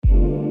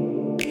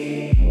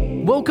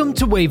Welcome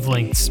to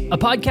Wavelengths, a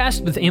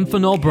podcast with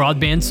Amphenol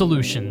Broadband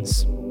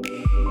Solutions.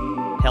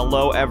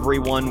 Hello,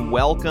 everyone.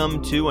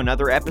 Welcome to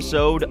another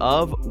episode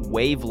of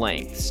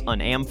Wavelengths,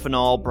 an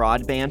Amphenol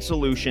Broadband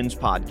Solutions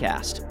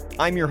podcast.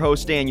 I'm your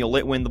host, Daniel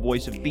Litwin, the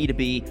voice of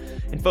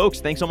B2B. And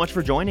folks, thanks so much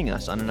for joining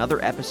us on another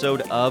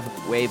episode of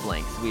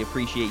Wavelengths. We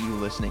appreciate you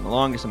listening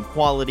along to some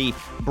quality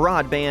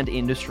broadband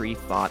industry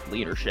thought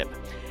leadership.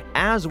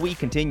 As we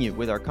continue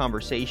with our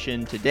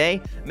conversation today,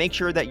 make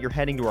sure that you're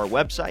heading to our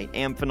website,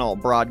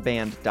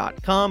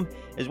 amphenolbroadband.com,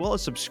 as well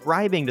as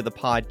subscribing to the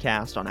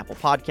podcast on Apple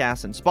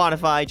Podcasts and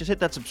Spotify. Just hit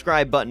that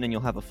subscribe button and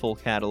you'll have a full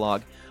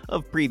catalog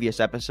of previous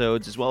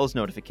episodes, as well as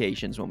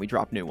notifications when we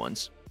drop new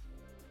ones.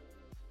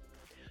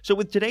 So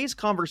with today's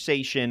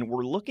conversation,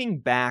 we're looking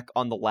back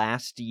on the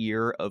last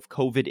year of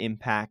COVID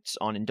impacts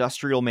on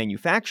industrial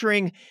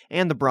manufacturing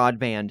and the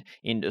broadband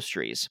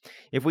industries.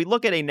 If we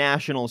look at a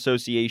National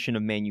Association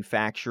of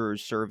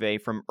Manufacturers survey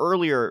from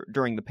earlier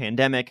during the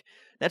pandemic,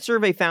 that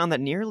survey found that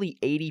nearly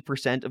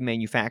 80% of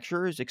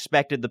manufacturers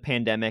expected the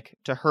pandemic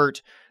to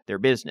hurt their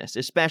business,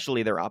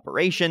 especially their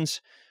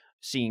operations,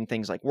 seeing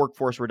things like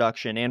workforce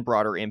reduction and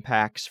broader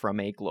impacts from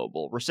a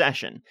global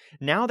recession.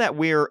 Now that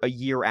we're a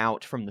year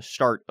out from the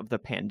start of the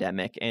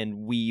pandemic and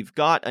we've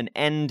got an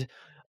end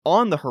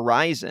on the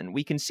horizon,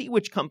 we can see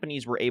which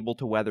companies were able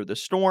to weather the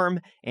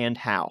storm and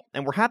how.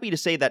 And we're happy to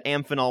say that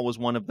Amphenol was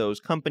one of those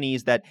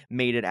companies that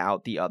made it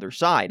out the other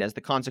side, as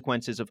the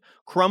consequences of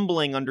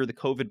crumbling under the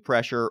COVID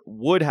pressure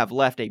would have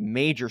left a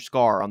major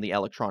scar on the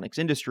electronics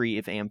industry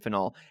if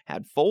Amphenol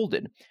had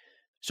folded.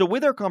 So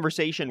with our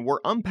conversation, we're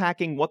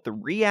unpacking what the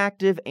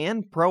reactive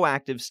and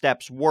proactive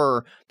steps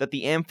were that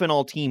the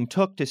Amphenol team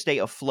took to stay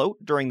afloat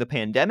during the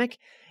pandemic,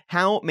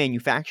 how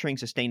manufacturing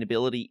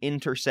sustainability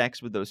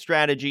intersects with those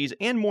strategies,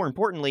 and more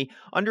importantly,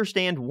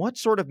 understand what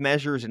sort of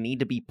measures need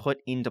to be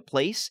put into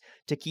place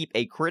to keep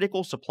a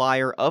critical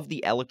supplier of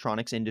the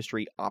electronics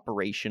industry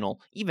operational,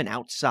 even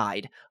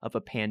outside of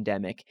a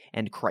pandemic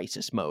and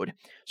crisis mode.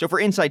 So for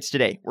insights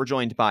today, we're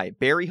joined by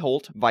Barry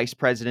Holt, Vice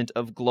President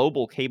of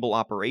Global Cable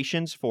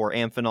Operations for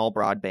Amphenol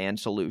Broadband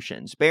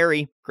Solutions.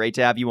 Barry, great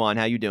to have you on.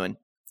 How you doing?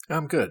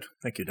 I'm good.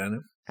 Thank you,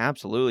 Daniel.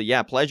 Absolutely.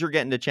 Yeah, pleasure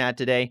getting to chat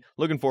today.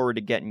 Looking forward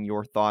to getting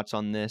your thoughts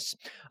on this.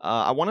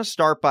 I want to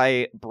start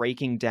by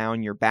breaking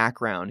down your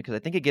background because I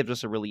think it gives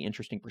us a really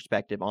interesting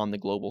perspective on the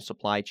global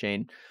supply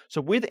chain.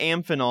 So with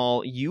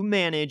Amphenol, you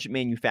manage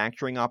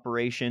manufacturing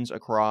operations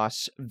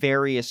across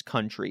various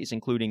countries,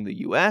 including the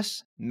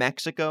US,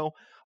 Mexico,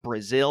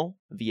 Brazil,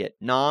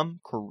 Vietnam,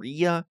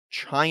 Korea,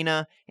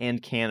 China,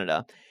 and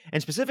Canada.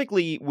 And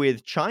specifically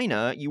with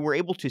China, you were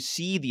able to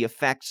see the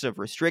effects of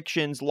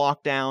restrictions,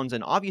 lockdowns,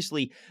 and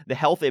obviously the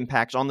health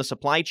impacts on the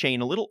supply chain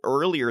a little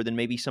earlier than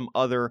maybe some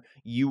other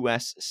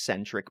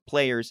US-centric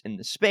players in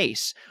the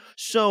space.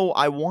 So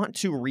I want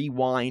to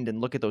rewind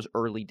and look at those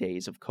early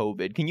days of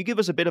COVID. Can you give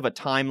us a bit of a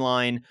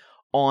timeline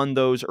on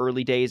those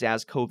early days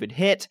as COVID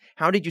hit?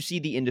 How did you see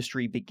the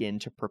industry begin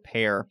to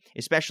prepare,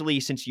 especially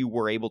since you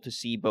were able to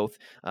see both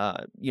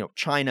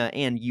China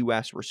and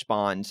US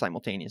respond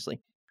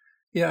simultaneously?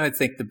 Yeah, I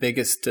think the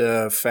biggest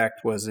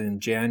effect was in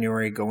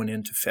January going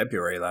into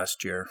February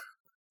last year.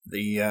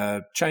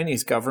 The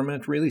Chinese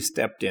government really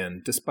stepped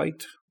in.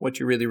 Despite what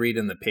you really read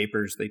in the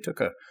papers, they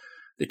took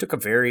a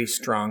very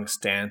strong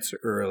stance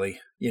early,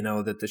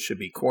 that this should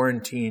be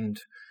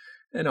quarantined.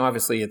 And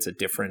obviously, it's a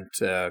different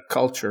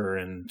culture,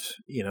 and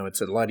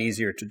it's a lot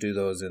easier to do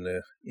those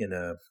in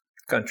a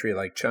country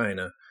like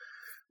China.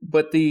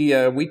 But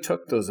we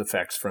took those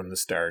effects from the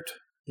start.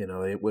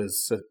 It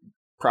was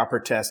proper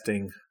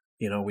testing.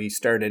 We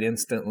started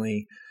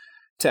instantly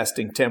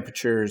testing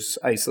temperatures,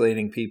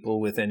 isolating people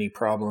with any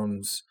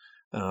problems,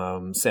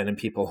 sending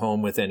people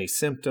home with any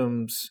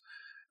symptoms,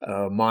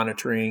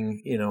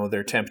 monitoring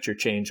their temperature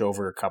change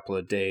over a couple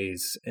of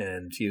days,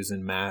 and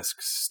using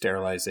masks,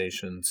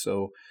 sterilization.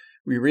 So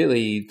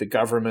the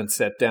government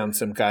set down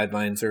some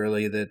guidelines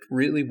early that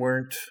really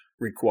weren't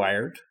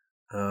required,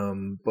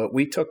 but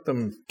we took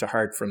them to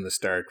heart from the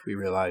start. We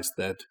realized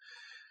that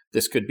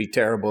this could be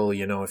terrible,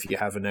 if you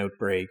have an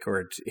outbreak or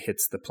it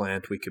hits the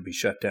plant, we could be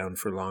shut down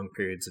for long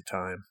periods of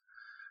time.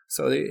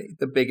 So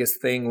the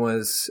biggest thing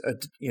was,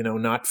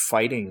 not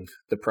fighting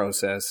the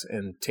process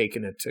and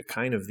taking it to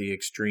kind of the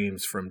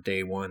extremes from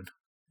day one.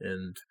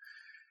 And,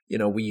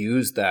 we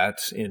used that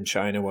in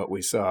China, what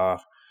we saw.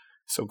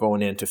 So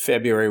going into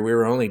February, we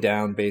were only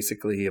down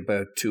basically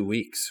about 2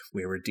 weeks.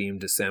 We were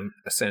deemed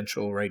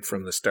essential right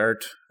from the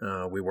start.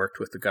 We worked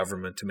with the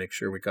government to make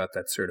sure we got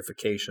that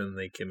certification.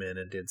 They came in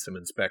and did some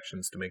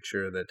inspections to make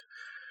sure that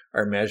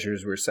our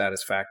measures were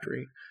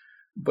satisfactory.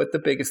 But the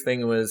biggest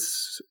thing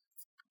was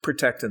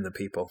protecting the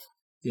people.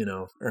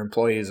 Our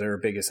employees are our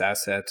biggest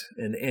asset,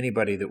 and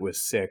anybody that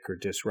was sick or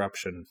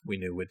disruption, we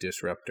knew would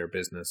disrupt our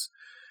business.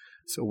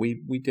 So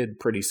we did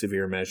pretty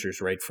severe measures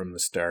right from the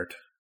start.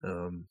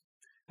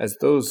 As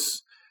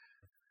those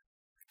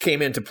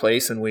came into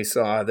place and we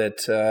saw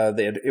that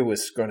it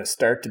was going to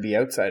start to be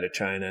outside of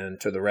China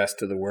and to the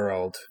rest of the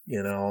world,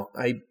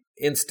 I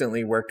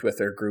instantly worked with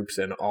our groups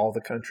in all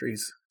the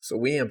countries. So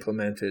we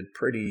implemented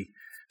pretty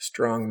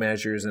strong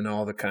measures in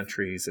all the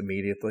countries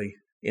immediately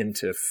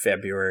into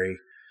February.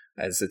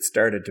 As it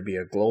started to be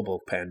a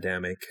global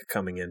pandemic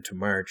coming into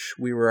March,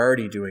 we were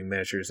already doing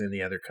measures in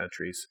the other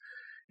countries,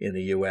 in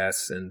the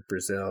US and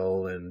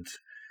Brazil and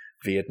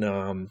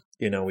Vietnam.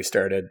 We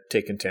started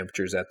taking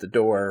temperatures at the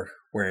door,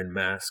 wearing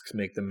masks,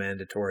 make them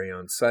mandatory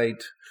on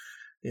site,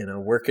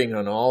 working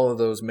on all of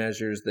those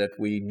measures that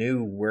we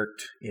knew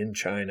worked in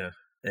China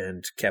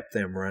and kept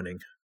them running.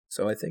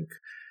 So I think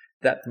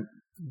that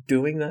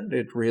doing that,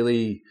 it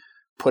really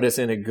put us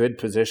in a good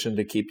position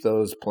to keep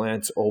those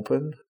plants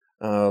open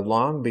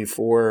long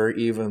before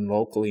even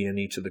locally in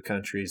each of the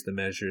countries the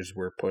measures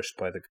were pushed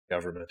by the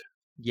government.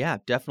 Yeah,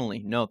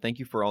 definitely. No, thank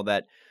you for all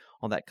that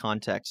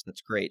context.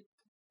 That's great.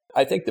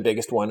 I think the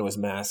biggest one was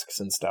masks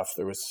and stuff.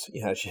 There was,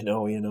 as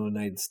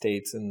United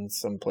States and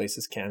some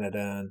places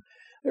Canada, and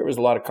there was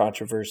a lot of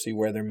controversy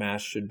whether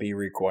masks should be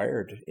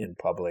required in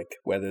public,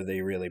 whether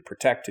they really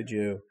protected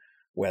you,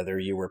 whether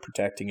you were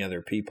protecting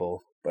other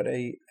people. But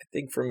I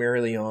think from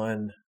early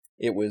on,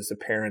 it was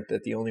apparent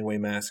that the only way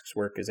masks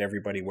work is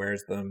everybody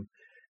wears them,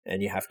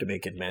 and you have to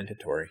make it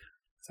mandatory.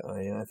 So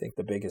I think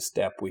the biggest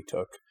step we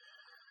took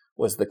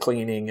was the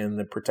cleaning and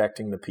the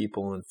protecting the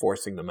people and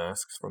forcing the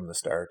masks from the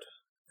start.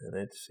 And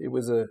it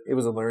was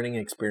a learning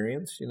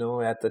experience.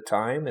 At the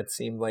time, it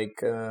seemed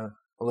like a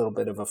little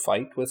bit of a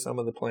fight with some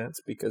of the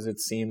plants because it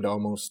seemed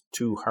almost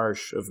too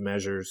harsh of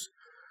measures.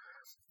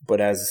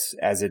 But as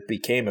it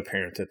became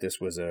apparent that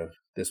this was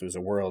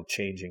a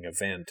world-changing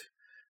event,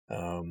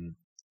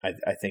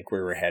 I think we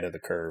were ahead of the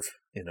curve.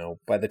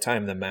 By the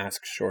time the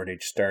mask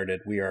shortage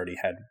started, we already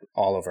had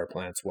all of our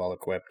plants well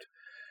equipped.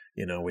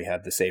 We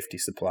had the safety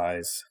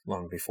supplies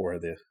long before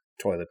the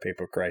toilet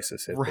paper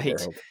crisis hit the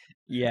world.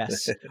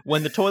 Yes.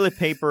 When the toilet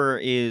paper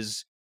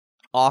is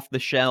off the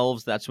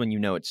shelves, that's when you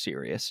know it's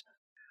serious.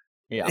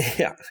 Yeah.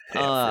 Yeah,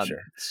 for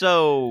sure.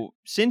 So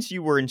since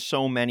you were in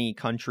so many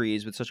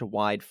countries with such a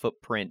wide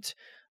footprint,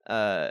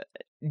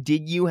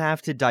 did you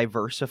have to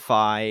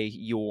diversify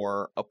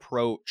your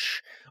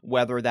approach,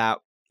 whether that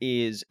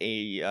is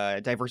a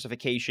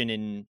diversification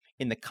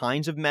in the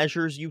kinds of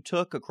measures you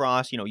took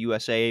across,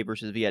 USA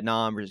versus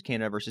Vietnam versus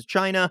Canada versus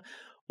China,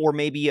 or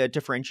maybe a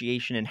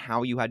differentiation in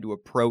how you had to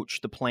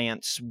approach the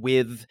plants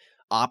with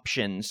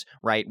options,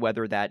 right?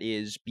 Whether that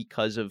is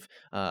because of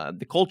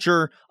the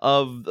culture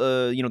of,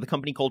 the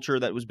company culture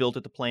that was built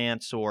at the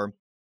plants or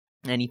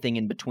anything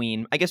in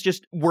between. I guess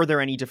just were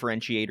there any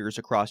differentiators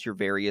across your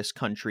various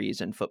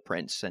countries and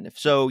footprints? And if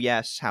so,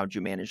 yes, how'd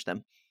you manage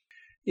them?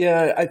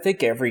 Yeah, I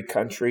think every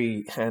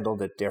country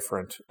handled it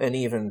different. And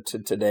even to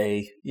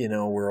today,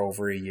 we're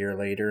over a year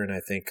later, and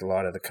I think a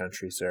lot of the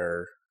countries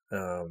are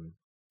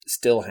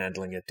still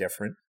handling it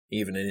different.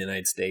 Even in the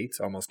United States,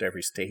 almost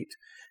every state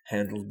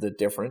handled it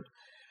different.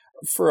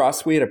 For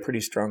us, we had a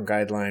pretty strong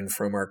guideline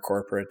from our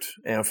corporate.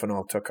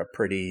 Amphenol took a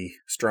pretty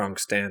strong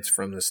stance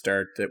from the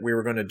start that we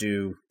were going to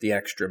do the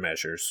extra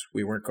measures.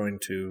 We weren't going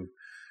to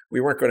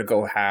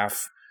go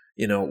half.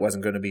 It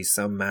wasn't going to be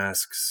some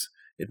masks.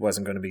 It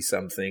wasn't going to be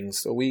some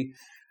things. So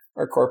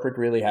our corporate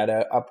really had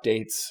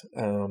updates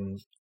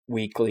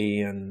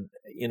weekly and,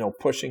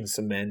 pushing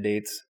some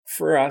mandates.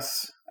 For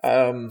us,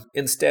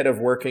 instead of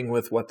working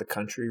with what the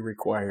country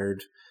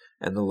required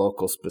and the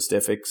local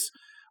specifics,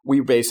 we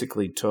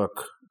basically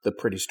took the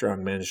pretty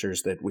strong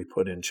measures that we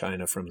put in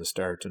China from the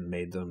start and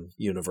made them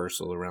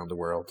universal around the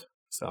world.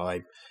 So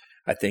I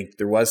think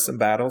there was some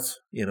battles.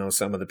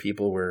 Some of the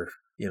people were,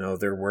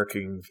 they're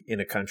working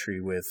in a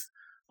country with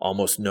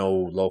almost no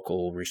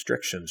local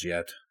restrictions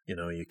yet.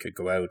 You could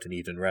go out and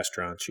eat in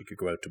restaurants. You could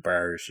go out to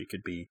bars. You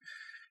could be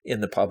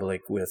in the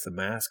public with a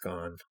mask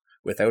on,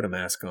 without a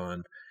mask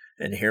on.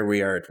 And here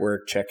we are at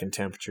work checking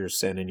temperatures,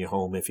 sending you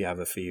home if you have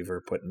a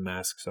fever, putting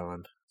masks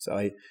on. So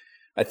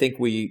I think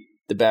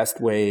the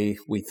best way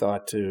we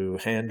thought to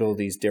handle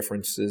these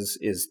differences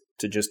is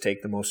to just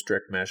take the most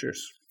strict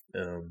measures.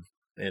 I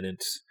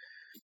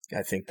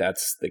think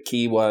that's the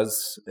key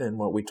was, and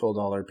what we told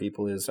all our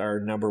people is our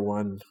number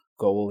one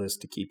goal is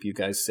to keep you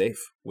guys safe.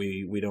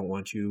 We don't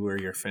want you or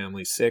your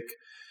family sick.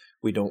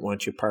 We don't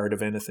want you part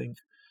of anything.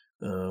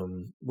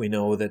 We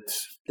know that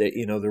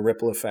the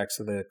ripple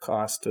effects of the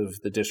cost of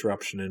the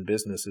disruption in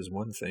business is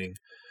one thing,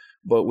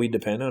 but we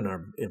depend on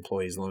our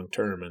employees long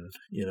term. And,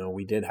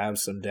 we did have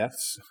some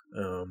deaths.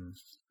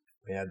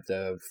 We had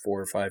 4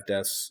 or 5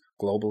 deaths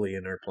globally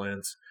in our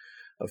plants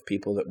of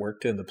people that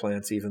worked in the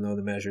plants, even though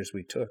the measures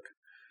we took.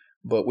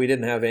 But we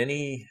didn't have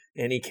any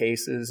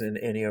cases in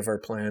any of our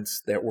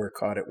plants that were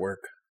caught at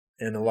work.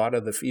 And a lot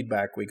of the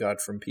feedback we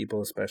got from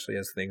people, especially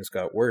as things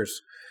got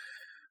worse,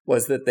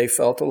 was that they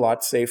felt a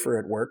lot safer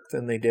at work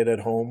than they did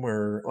at home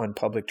or on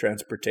public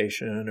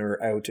transportation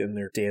or out in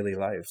their daily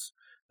lives.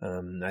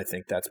 I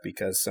think that's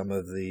because some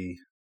of the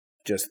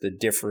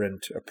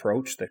different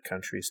approach that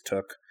countries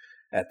took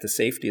at the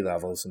safety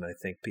levels. And I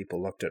think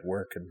people looked at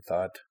work and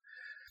thought,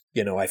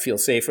 I feel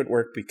safe at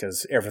work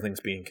because everything's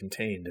being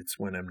contained. It's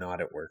when I'm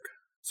not at work.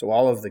 So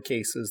all of the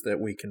cases that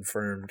we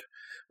confirmed,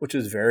 which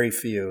is very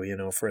few,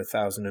 for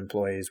 1,000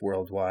 employees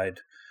worldwide,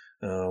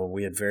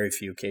 we had very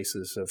few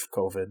cases of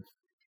COVID.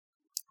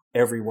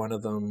 every one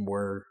of them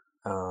were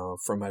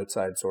from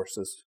outside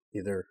sources,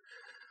 either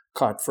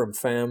caught from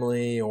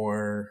family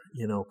or,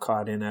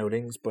 caught in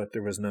outings, but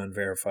there was none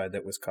verified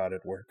that was caught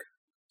at work.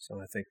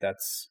 So I think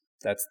that's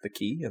the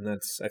key, and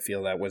I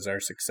feel that was our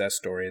success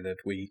story, that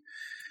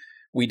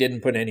we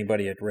didn't put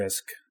anybody at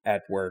risk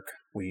at work.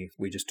 We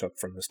just took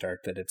from the start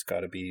that it's got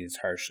to be as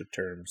harsh a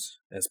terms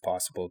as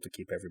possible to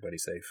keep everybody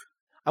safe.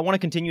 I want to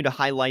continue to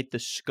highlight the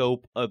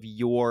scope of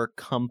your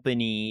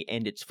company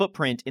and its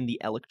footprint in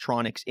the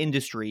electronics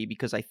industry,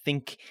 because I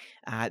think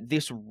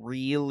this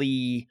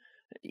really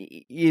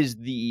is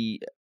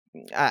the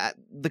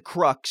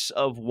crux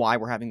of why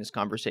we're having this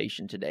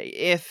conversation today.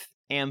 If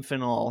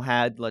Amphenol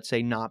had, let's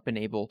say, not been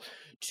able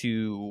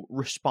to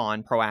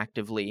respond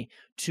proactively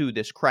to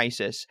this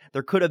crisis,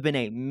 there could have been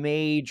a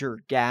major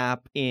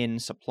gap in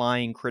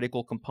supplying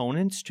critical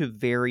components to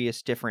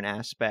various different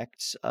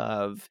aspects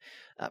of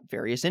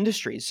various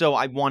industries. So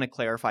I want to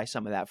clarify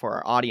some of that for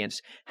our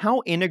audience.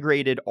 How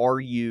integrated are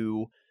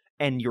you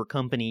and your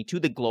company to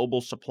the global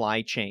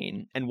supply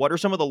chain? And what are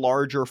some of the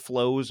larger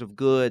flows of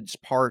goods,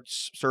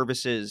 parts,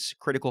 services,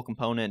 critical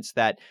components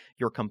that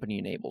your company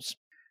enables?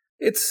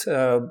 It's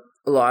a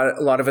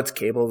lot of it's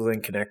cables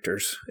and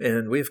connectors,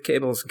 and we have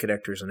cables and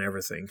connectors and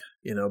everything,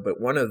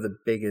 but one of the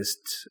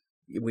biggest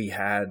we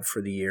had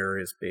for the year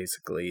is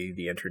basically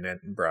the internet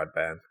and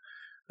broadband.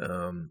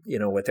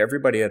 With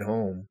everybody at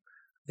home,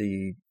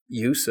 the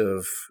use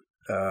of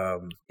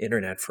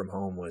internet from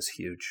home was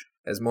huge.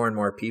 As more and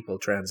more people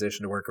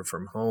transition to working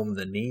from home,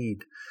 the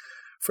need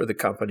for the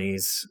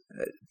companies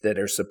that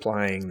are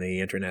supplying the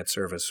internet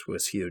service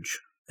was huge.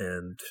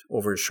 And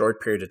over a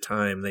short period of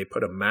time, they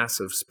put a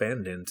massive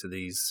spend into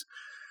these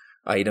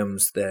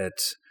items that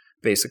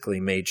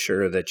basically made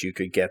sure that you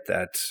could get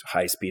that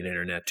high-speed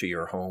internet to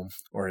your home,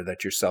 or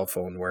that your cell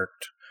phone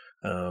worked.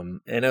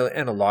 And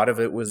a lot of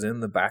it was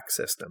in the back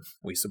system.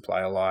 We supply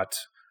a lot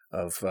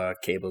of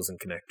cables and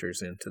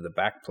connectors into the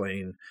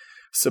backplane,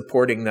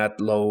 supporting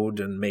that load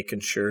and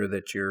making sure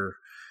that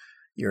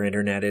your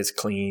internet is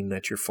clean,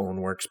 that your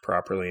phone works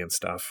properly and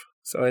stuff.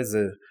 So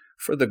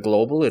for the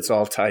global, it's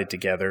all tied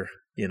together.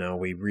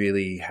 We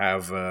really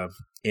have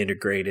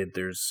integrated.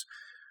 There's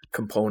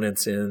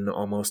components in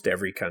almost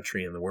every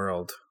country in the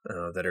world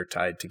that are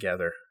tied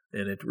together.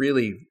 And it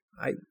really,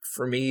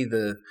 for me,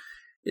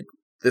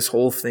 this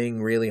whole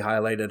thing really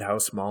highlighted how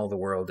small the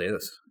world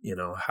is.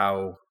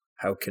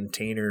 How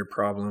container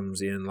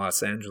problems in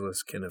Los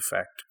Angeles can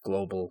affect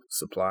global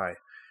supply.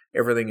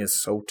 Everything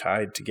is so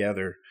tied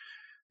together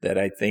that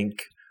I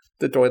think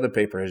the toilet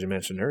paper, as you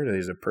mentioned earlier,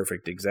 is a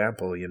perfect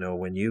example.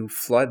 When you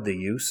flood the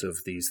use of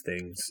these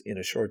things in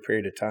a short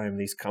period of time,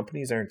 these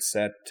companies aren't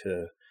set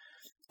to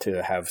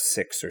have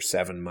 6 or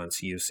 7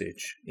 months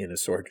usage in a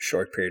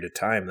short period of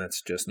time.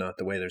 That's just not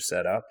the way they're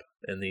set up.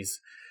 And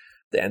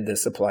the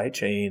supply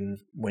chain,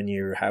 when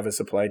you have a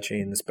supply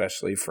chain,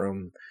 especially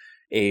from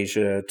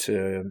Asia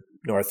to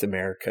North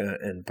America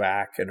and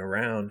back and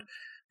around,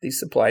 these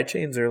supply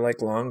chains are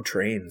like long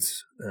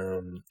trains.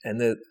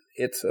 And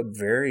it's a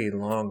very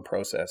long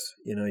process.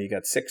 You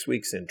got 6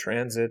 weeks in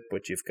transit,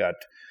 but you've got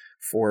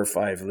 4 or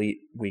 5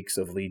 weeks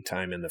of lead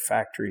time in the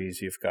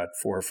factories. You've got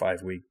 4 or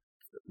 5 week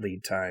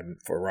lead time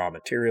for raw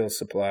material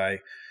supply.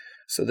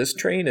 So this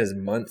train is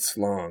months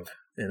long.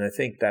 And I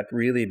think that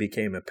really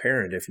became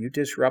apparent. If you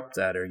disrupt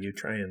that or you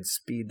try and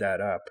speed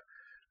that up,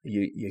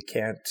 you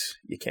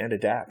can't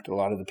adapt. A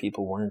lot of the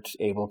people weren't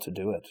able to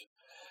do it.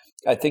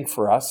 I think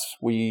for us,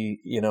 we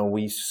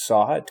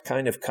saw it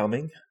kind of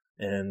coming,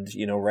 and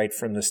right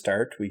from the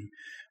start,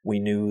 we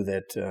knew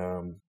that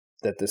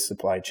that this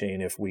supply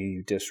chain, if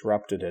we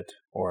disrupted it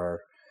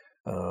or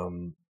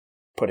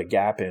put a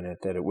gap in it,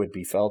 that it would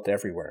be felt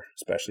everywhere,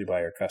 especially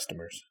by our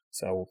customers.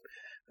 So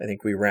I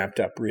think we ramped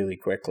up really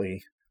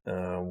quickly.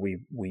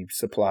 We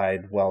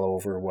supplied well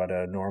over what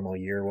a normal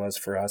year was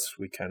for us.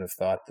 We kind of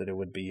thought that it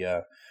would be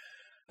a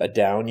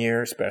down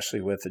year,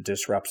 especially with the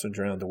disruptions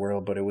around the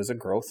world, but it was a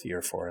growth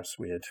year for us.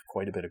 We had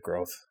quite a bit of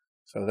growth.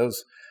 So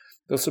those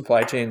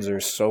supply chains are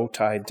so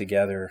tied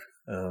together.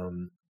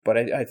 But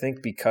I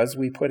think because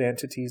we put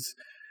entities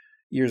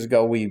years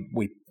ago, we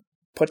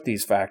put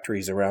these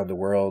factories around the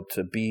world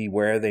to be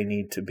where they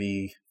need to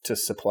be to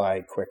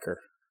supply quicker.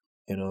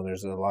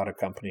 There's a lot of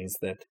companies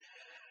that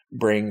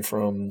bring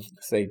from,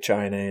 say,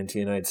 China into the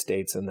United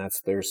States, and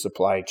that's their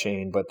supply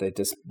chain, but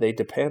they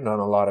depend on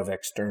a lot of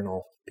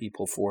external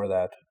people for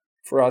that.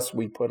 For us,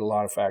 we put a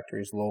lot of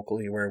factories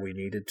locally where we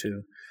needed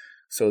to,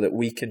 so that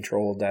we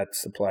controlled that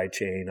supply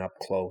chain up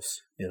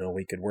close.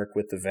 We could work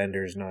with the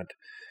vendors, not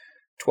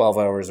 12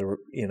 hours,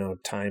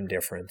 time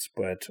difference,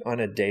 but on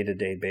a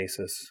day-to-day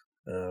basis,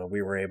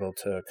 we were able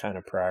to kind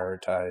of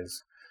prioritize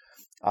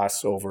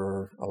us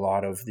over a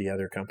lot of the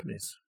other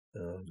companies.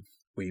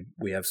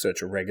 We have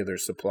such a regular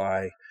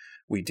supply.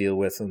 We deal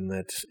with them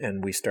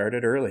and we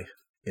started early.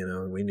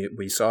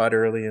 We saw it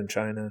early in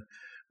China.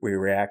 We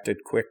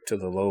reacted quick to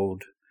the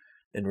load,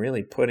 and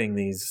really putting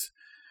these,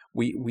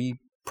 we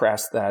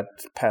pressed that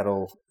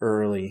pedal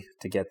early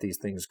to get these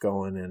things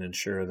going and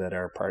ensure that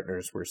our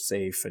partners were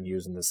safe and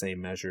using the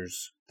same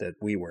measures that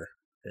we were.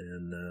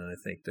 And I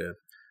think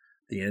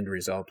the end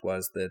result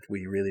was that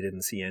we really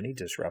didn't see any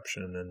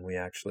disruption, and we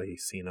actually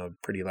seen a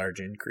pretty large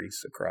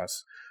increase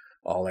across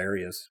all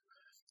areas.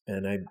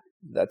 And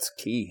that's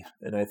key.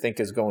 And I think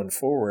as going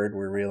forward,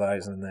 we're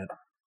realizing that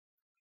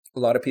a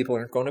lot of people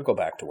aren't going to go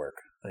back to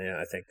work.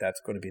 I think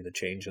that's going to be the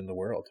change in the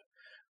world.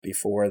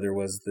 Before, there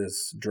was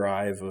this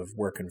drive of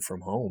working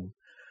from home,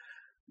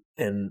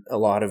 and a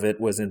lot of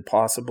it was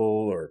impossible,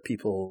 or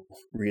people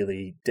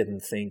really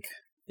didn't think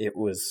it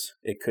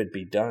could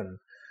be done.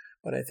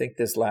 But I think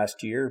this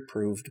last year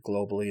proved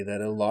globally that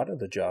a lot of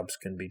the jobs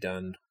can be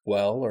done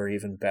well or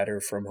even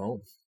better from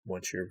home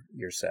once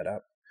you're set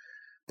up.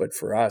 But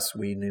for us,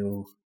 we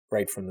knew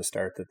right from the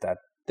start that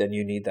then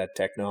you need that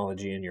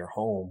technology in your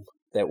home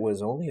that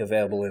was only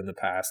available in the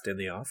past in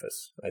the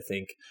office. I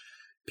think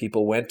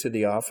people went to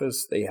the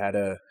office, they had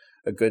a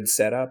good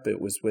setup, it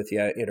was with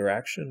the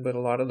interaction, but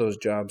a lot of those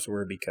jobs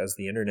were because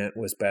the internet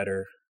was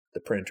better, the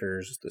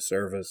printers, the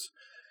service.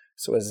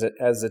 So as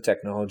the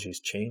technology's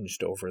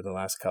changed over the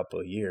last couple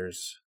of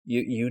years,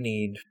 you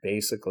need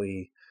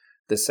basically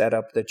the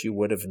setup that you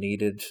would have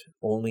needed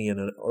only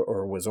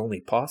or was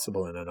only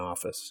possible in an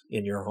office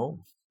in your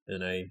home.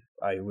 And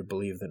I would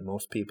believe that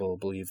most people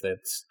believe that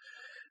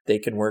they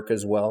can work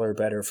as well or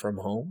better from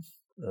home.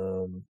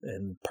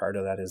 And part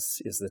of that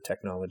is the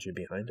technology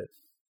behind it.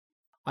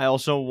 I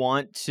also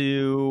want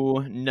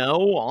to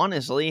know,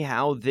 honestly,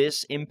 how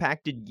this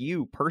impacted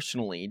you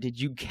personally. Did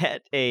you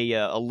get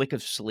a lick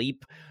of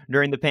sleep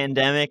during the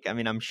pandemic? I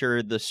mean, I'm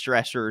sure the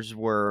stressors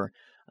were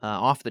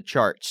off the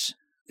charts.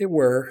 It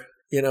were,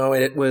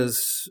 it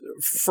was,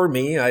 for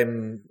me,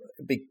 I'm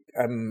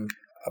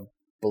a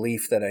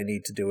belief that I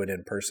need to do it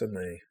in person.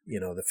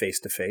 The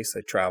face-to-face.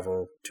 I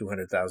travel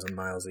 200,000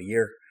 miles a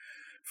year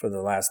for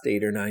the last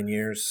 8 or 9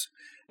 years.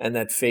 And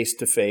that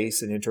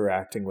face-to-face and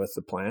interacting with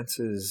the plants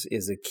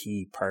is a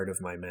key part of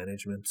my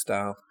management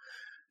style.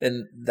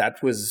 And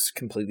that was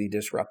completely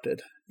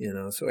disrupted,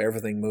 so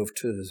everything moved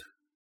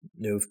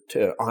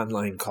to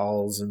online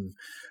calls and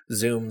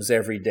Zooms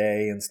every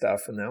day and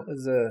stuff. And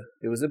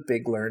it was a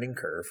big learning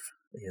curve.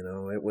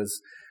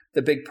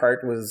 The big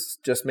part was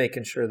just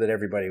making sure that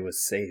everybody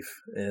was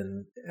safe.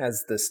 And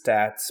as the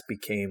stats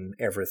became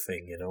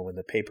everything, when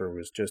the paper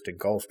was just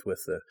engulfed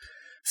with the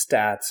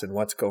stats and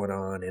what's going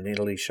on in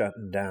Italy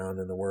shutting down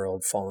and the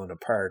world falling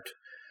apart,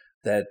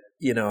 that,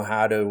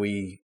 how do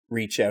we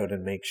reach out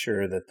and make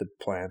sure that the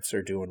plants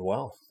are doing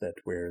well, that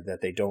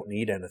they don't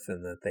need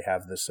anything, that they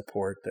have the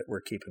support, that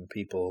we're keeping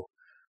people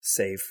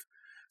safe.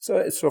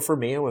 So for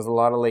me, it was a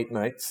lot of late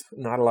nights,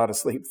 not a lot of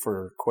sleep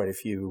for quite a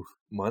few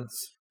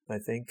months, I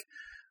think.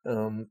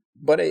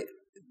 But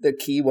the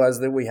key was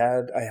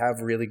that I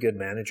have really good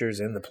managers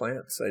in the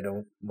plants. I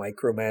don't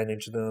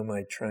micromanage them.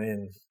 I try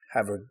and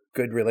have a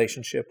good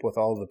relationship with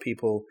all the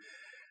people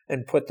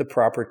and put the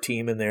proper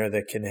team in there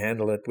that can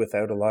handle it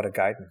without a lot of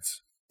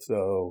guidance.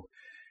 So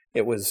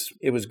it was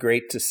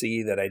great to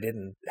see that I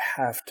didn't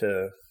have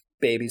to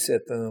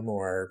babysit them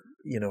or,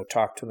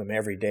 talk to them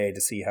every day to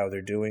see how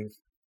they're doing.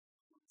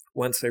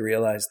 Once I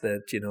realized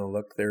that,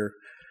 look,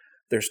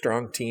 they're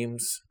strong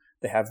teams,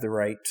 they have the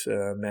right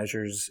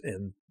measures,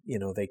 and,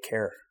 they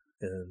care.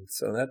 And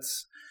so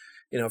that's,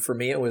 for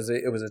me, it was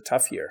a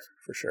tough year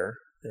for sure.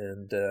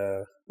 And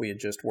we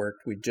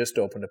just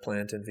opened a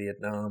plant in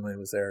Vietnam. I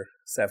was there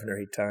 7 or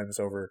 8 times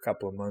over a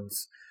couple of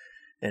months.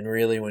 And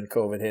really, when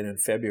COVID hit in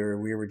February,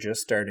 we were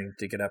just starting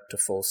to get up to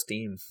full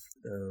steam.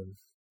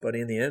 But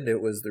in the end,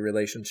 it was the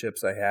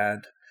relationships I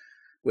had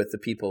with the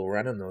people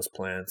running those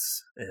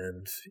plants,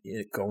 and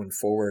going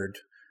forward,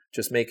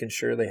 just making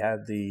sure they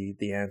had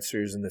the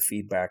answers and the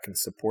feedback and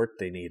support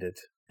they needed,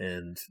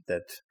 and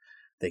that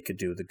they could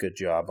do the good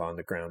job on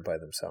the ground by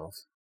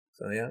themselves.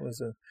 So yeah, it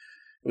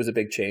was a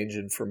big change.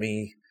 And for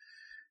me,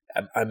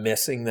 I'm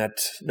missing that,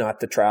 not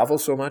the travel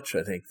so much.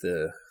 I think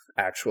the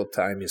actual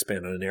time you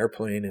spend on an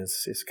airplane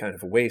is kind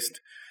of a waste,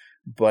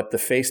 but the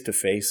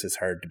face-to-face is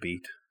hard to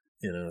beat.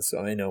 So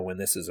I know when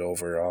this is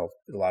over, a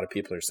lot of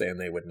people are saying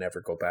they would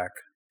never go back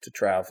to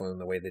traveling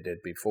the way they did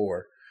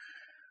before.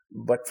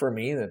 But for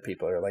me, that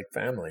people are like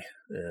family,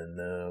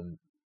 and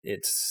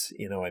it's,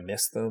 I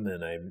miss them,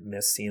 and I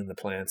miss seeing the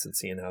plants and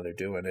seeing how they're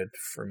doing it.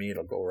 For me,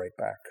 it'll go right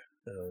back.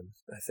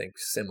 I think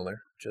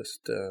similar,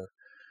 just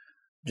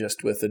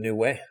with a new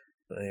way.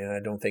 I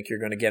don't think you're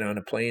going to get on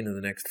a plane in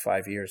the next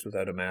 5 years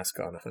without a mask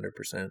on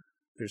 100%.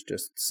 There's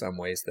just some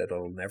ways that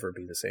it'll never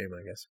be the same,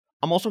 I guess.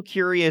 I'm also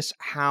curious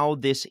how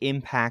this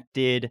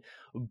impacted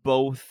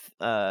both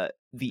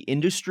the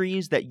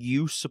industries that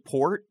you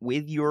support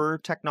with your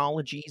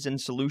technologies and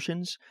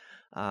solutions,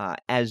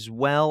 as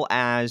well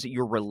as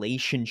your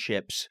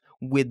relationships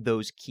with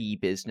those key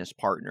business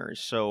partners.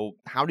 So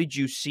how did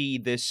you see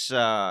this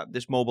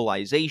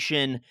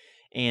mobilization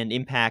and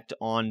impact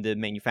on the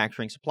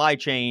manufacturing supply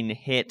chain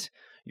hit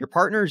your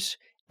partners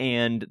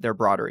and their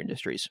broader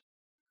industries?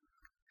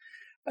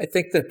 I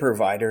think the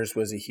providers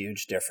was a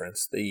huge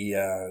difference.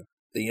 The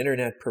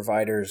internet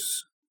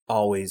providers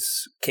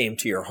always came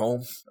to your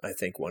home. I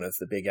think one of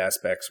the big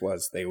aspects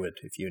was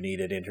if you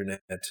needed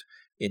internet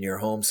in your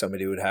home,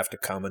 somebody would have to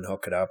come and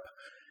hook it up.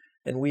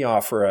 And we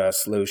offer a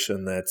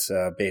solution that's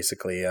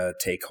basically a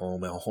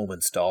take-home, a home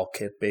install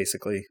kit,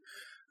 basically.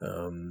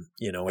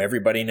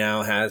 Everybody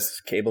now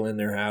has cable in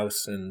their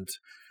house and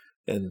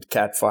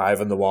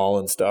Cat5 on the wall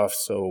and stuff.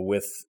 So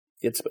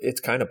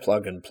it's kind of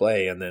plug and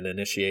play, and then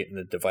initiating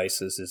the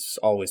devices has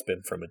always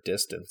been from a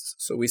distance.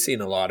 So we've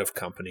seen a lot of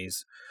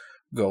companies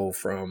go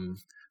from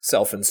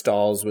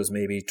self-installs was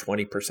maybe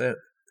 20%,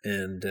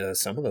 and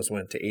some of those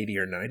went to 80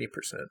 or 90%.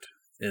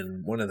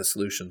 And one of the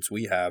solutions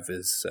we have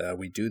is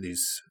we do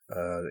these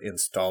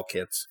install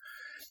kits.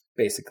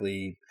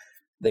 Basically,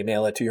 they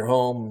mail it to your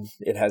home.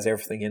 It has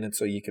everything in it,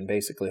 so you can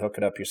basically hook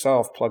it up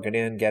yourself, plug it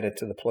in, get it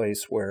to the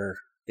place where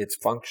it's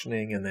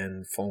functioning, and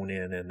then phone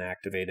in and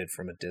activate it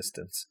from a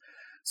distance.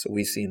 So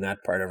we've seen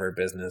that part of our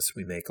business.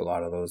 We make a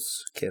lot of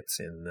those kits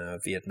in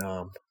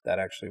Vietnam. That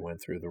actually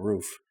went through the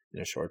roof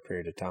in a short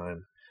period of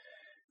time.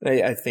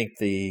 I think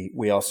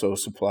we also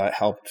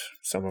helped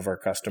some of our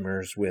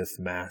customers with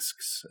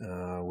masks,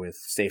 with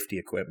safety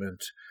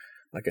equipment.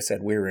 Like I said,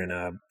 we're in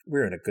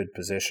a good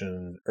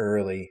position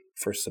early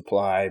for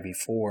supply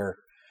before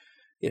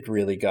it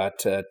really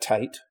got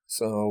tight.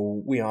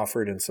 So we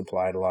offered and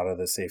supplied a lot of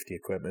the safety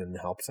equipment and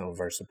helped some of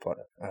our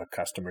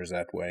customers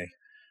that way.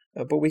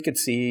 But we could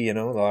see,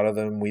 a lot of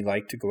them, we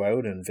like to go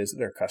out and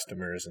visit our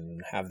customers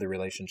and have the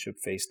relationship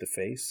face to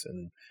face.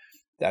 And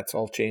that's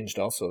all changed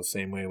also.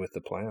 Same way with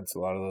the plants. A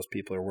lot of those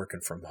people are working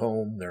from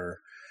home.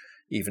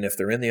 Even if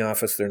they're in the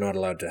office, they're not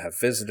allowed to have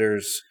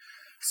visitors.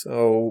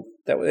 So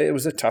it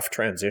was a tough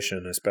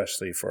transition,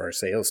 especially for our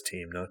sales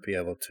team, not be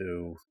able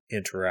to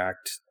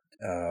interact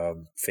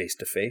face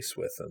to face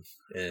with them.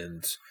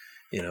 And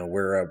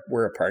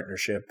we're a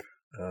partnership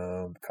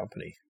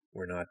company.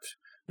 We're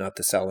not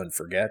to sell and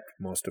forget.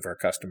 Most of our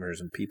customers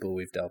and people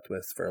we've dealt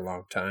with for a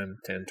long time,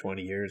 10,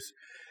 20 years.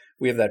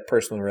 We have that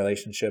personal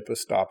relationship of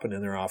stopping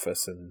in their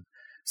office and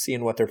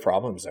seeing what their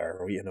problems are.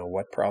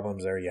 What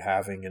problems are you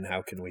having and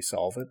how can we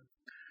solve it?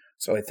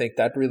 So I think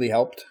that really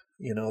helped.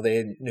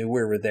 They knew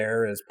we were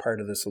there as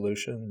part of the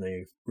solution.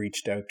 They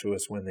reached out to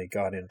us when they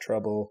got in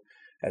trouble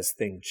as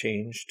things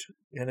changed.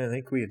 And I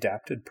think we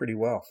adapted pretty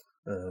well.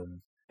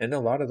 And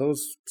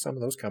some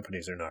of those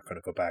companies are not going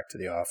to go back to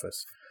the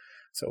office.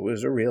 So it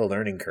was a real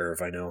learning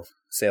curve. I know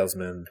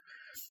salesmen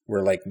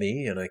were like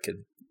me, and I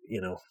could,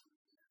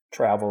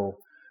 travel.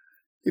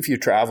 If you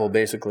travel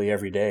basically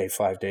every day,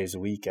 5 days a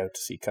week out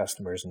to see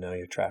customers, and now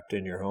you're trapped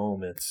in your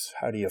home, it's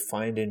how do you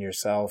find in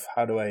yourself?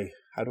 How do I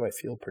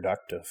feel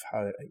productive?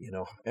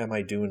 Am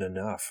I doing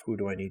enough? Who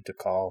do I need to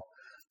call?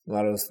 A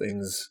lot of those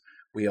things,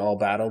 we all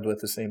battled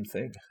with the same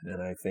thing.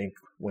 And I think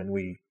when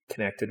we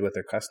connected with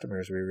our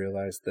customers, we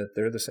realized that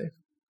they're the same.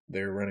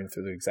 They're running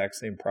through the exact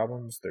same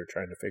problems. They're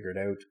trying to figure it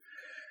out.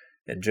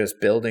 And just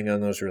building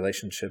on those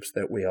relationships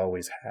that we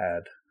always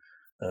had,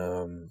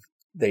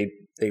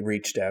 they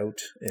reached out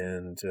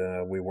and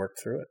we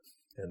worked through it.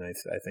 And I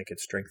think it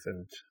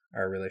strengthened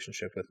our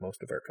relationship with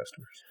most of our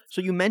customers.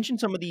 So you mentioned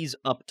some of these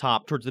up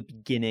top towards the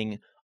beginning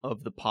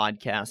of the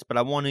podcast, but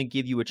I want to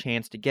give you a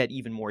chance to get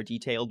even more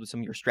detailed with some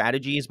of your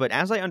strategies. But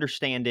as I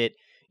understand it,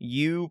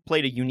 you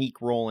played a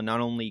unique role in not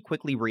only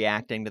quickly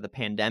reacting to the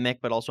pandemic,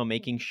 but also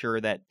making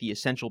sure that the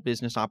essential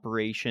business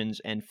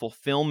operations and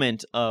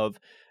fulfillment of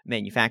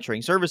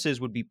manufacturing services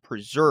would be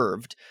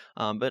preserved.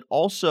 But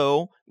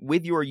also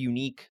with your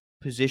unique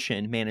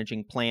position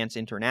managing plants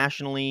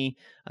internationally,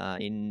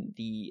 in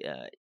the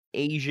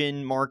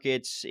Asian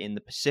markets, in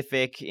the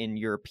Pacific, in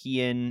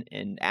European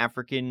and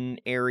African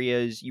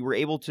areas, you were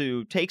able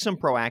to take some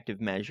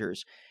proactive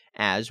measures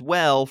as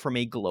well from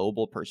a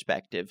global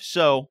perspective.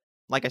 So,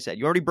 like I said,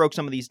 you already broke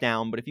some of these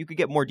down, but if you could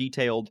get more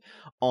detailed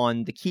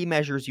on the key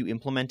measures you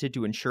implemented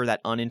to ensure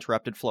that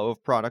uninterrupted flow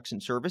of products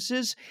and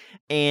services,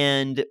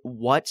 and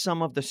what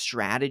some of the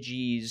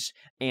strategies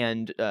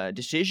and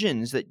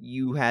decisions that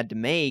you had to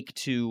make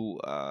to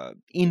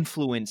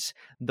influence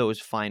those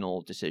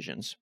final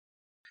decisions.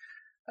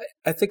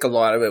 I think a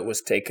lot of it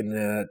was taken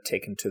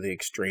to the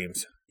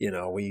extremes.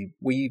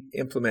 We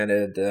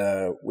implemented,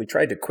 we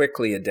tried to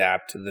quickly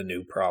adapt to the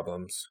new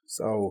problems.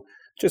 So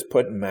just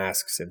putting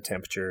masks and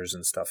temperatures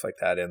and stuff like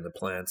that in the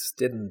plants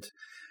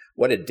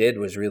what it did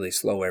was really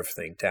slow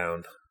everything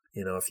down.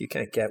 If you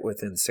can't get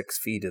within 6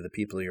 feet of the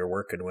people you're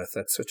working with,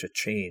 that's such a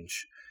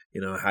change.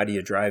 How do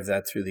you drive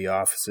that through the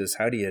offices?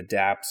 How do you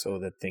adapt so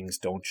that things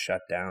don't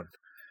shut down?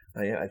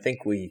 I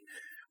think we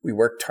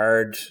worked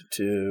hard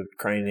to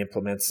try and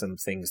implement some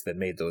things that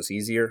made those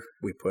easier.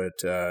 We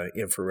put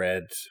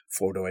infrared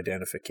photo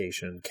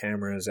identification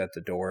cameras at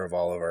the door of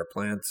all of our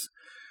plants.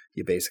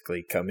 You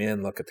basically come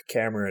in, look at the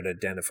camera, it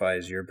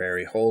identifies your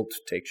Barry Holt,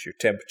 takes your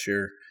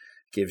temperature,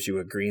 gives you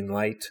a green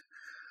light.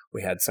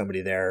 We had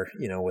somebody there,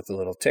 with a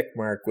little tick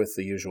mark with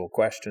the usual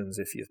questions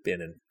if you've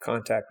been in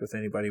contact with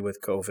anybody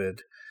with COVID.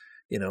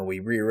 We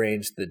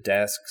rearranged the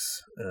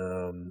desks.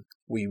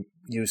 We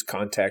use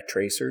contact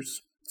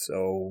tracers.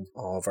 So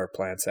all of our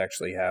plants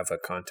actually have a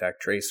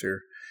contact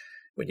tracer.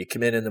 When you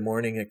come in the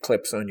morning, it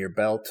clips on your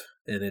belt,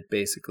 and it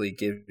basically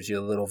gives you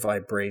a little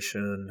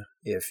vibration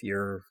if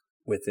you're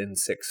within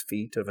 6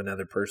 feet of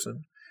another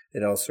person.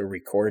 It also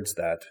records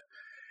that.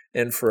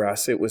 And for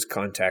us, it was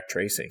contact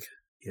tracing.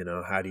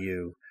 How do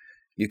you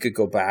could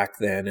go back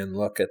then and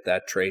look at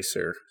that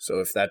tracer. So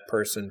if that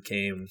person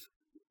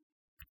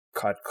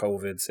caught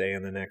COVID, say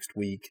in the next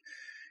week,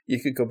 you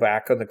could go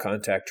back on the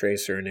contact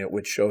tracer and it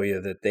would show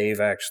you that they've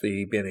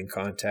actually been in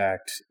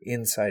contact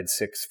inside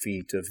 6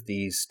 feet of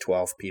these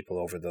 12 people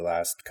over the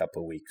last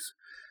couple of weeks.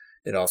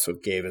 It also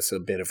gave us a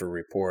bit of a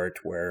report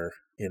where,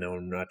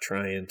 I'm not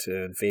trying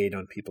to invade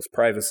on people's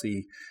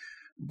privacy,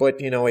 but,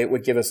 it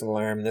would give us an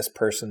alarm. This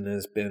person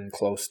has been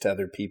close to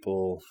other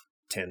people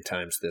 10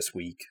 times this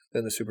week.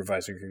 Then the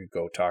supervisor could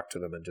go talk to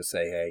them and just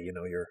say, hey,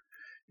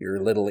 you're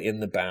a little in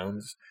the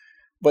bounds.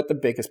 But the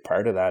biggest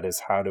part of that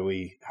is how do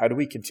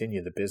we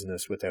continue the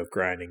business without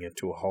grinding it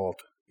to a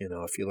halt?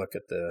 If you look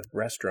at the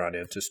restaurant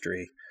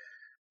industry,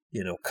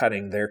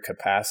 cutting their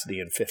capacity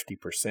in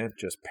 50%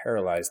 just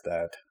paralyzed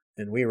that.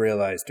 And we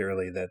realized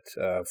early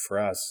that for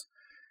us,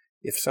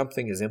 if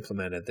something is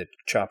implemented that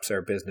chops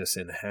our business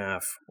in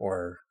half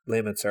or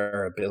limits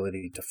our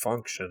ability to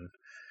function,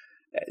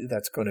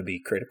 that's going to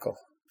be critical.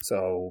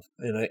 So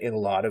in a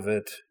lot of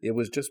it, it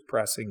was just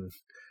pressing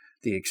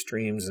the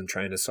extremes and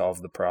trying to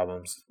solve the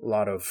problems. A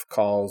lot of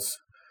calls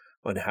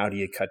on how do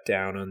you cut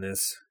down on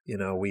this.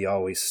 We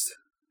always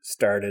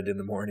started in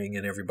the morning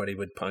and everybody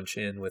would punch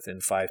in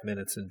within 5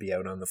 minutes and be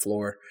out on the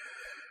floor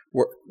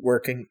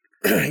working.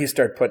 You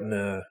start putting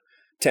a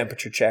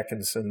temperature check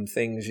and some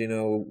things,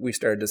 we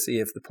started to see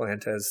if the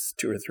plant has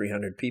 200 or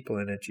 300 people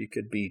in it, you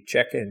could be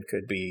check-in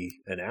could be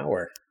an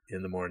hour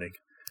in the morning.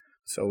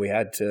 So we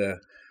had to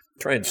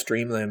try and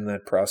streamline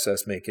that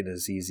process, make it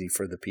as easy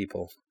for the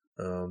people.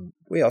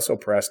 We also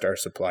pressed our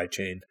supply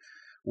chain.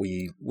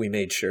 We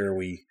made sure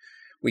we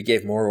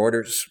gave more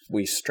orders.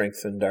 We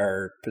strengthened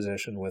our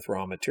position with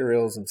raw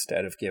materials.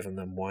 Instead of giving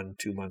them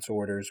 1-2 months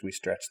orders, we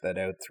stretched that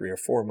out 3 or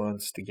 4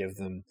 months to give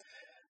them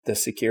the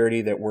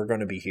security that we're going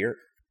to be here.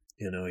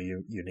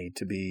 You need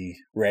to be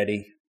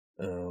ready.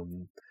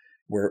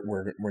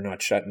 We're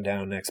not shutting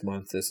down next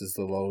month. This is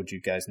the load. You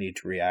guys need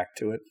to react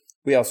to it.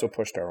 We also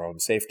pushed our own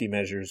safety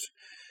measures.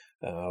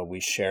 We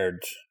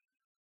shared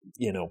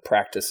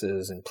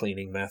practices and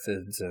cleaning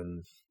methods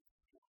and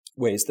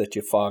ways that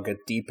you fog it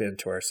deep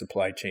into our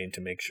supply chain to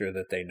make sure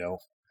that they know.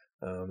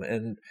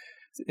 And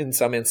in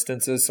some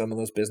instances, some of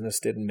those business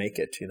didn't make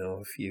it.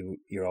 If you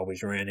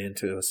always ran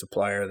into a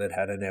supplier that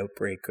had an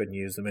outbreak, couldn't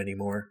use them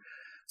anymore.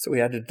 So we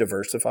had to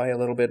diversify a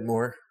little bit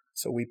more.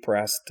 So we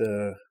pressed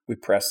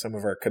some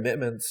of our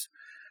commitments,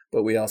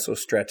 but we also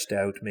stretched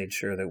out, made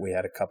sure that we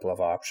had a couple of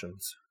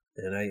options.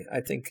 And I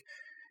think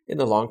in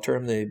the long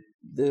term,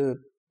 the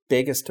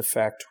biggest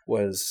effect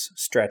was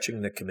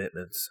stretching the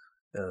commitments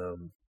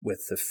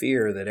with the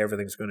fear that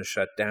everything's going to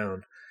shut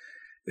down.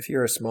 If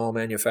you're a small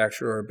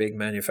manufacturer or a big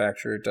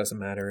manufacturer, it doesn't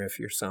matter if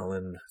you're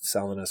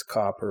selling us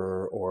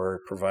copper or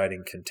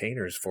providing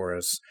containers for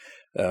us.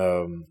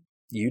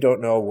 You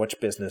don't know which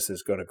business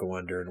is going to go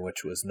under and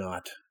which was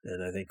not.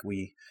 And I think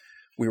we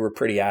were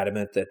pretty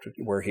adamant that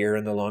we're here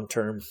in the long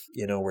term.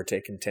 We're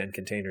taking 10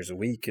 containers a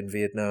week in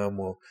Vietnam.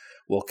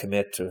 We'll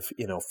commit to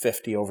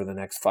 50 over the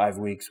next 5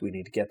 weeks. We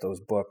need to get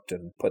those booked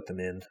and put them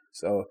in.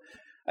 So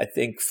I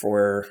think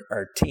for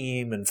our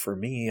team and for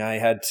me, I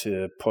had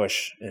to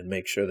push and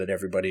make sure that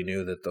everybody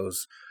knew that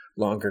those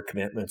longer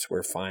commitments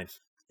were fine.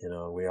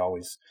 We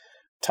always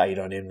tight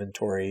on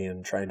inventory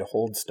and trying to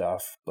hold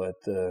stuff, but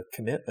the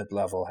commitment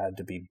level had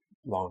to be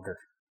longer.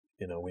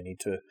 We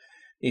need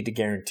to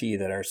guarantee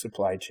that our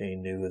supply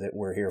chain knew that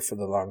we're here for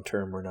the long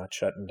term. We're not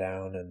shutting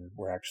down and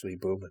we're actually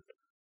booming.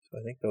 So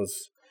I think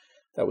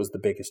that was the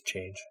biggest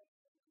change.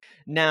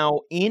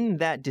 Now, in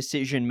that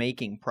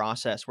decision-making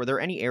process, were there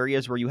any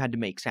areas where you had to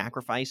make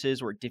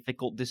sacrifices or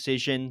difficult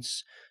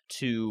decisions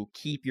to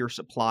keep your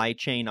supply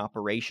chain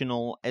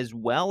operational as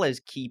well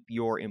as keep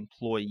your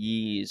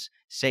employees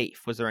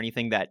safe? Was there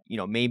anything that,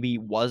 maybe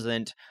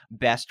wasn't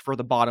best for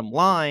the bottom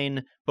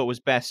line, but was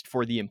best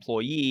for the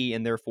employee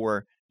and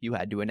therefore you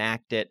had to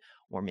enact it,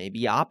 or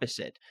maybe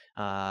opposite?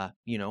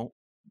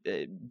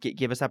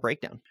 Give us that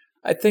breakdown.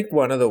 I think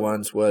one of the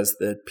ones was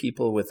that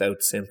people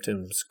without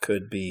symptoms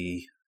could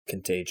be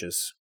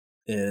contagious.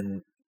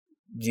 And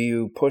do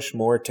you push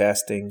more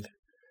testing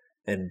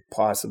and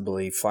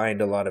possibly find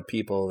a lot of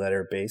people that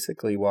are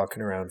basically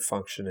walking around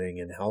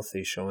functioning and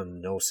healthy, showing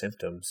no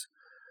symptoms?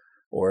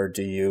 Or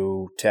do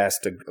you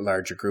test a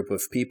larger group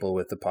of people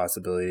with the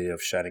possibility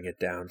of shutting it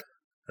down?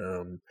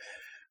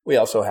 We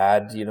also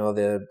had,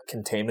 the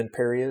containment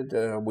period.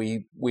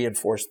 We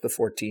enforced the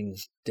 14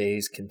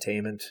 days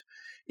containment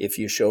if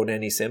you showed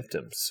any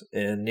symptoms.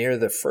 And near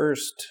the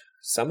first,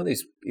 some of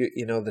these,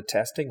 the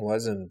testing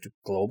wasn't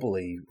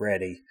globally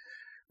ready,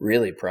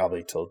 really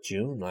probably till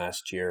June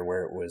last year,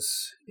 where it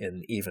was,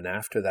 and even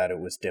after that, it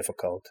was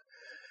difficult.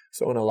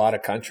 So in a lot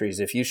of countries,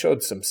 if you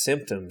showed some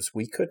symptoms,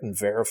 we couldn't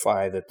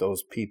verify that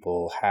those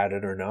people had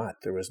it or not.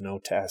 There was no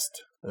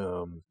test.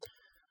 So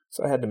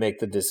I had to make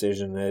the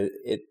decision.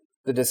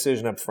 The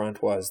decision up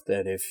front was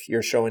that if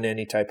you're showing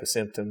any type of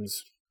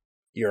symptoms,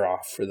 you're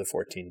off for the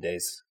 14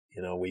 days.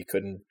 We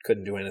couldn't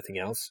do anything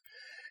else.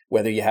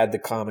 whether you had the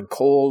common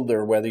cold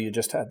or whether you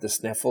just had the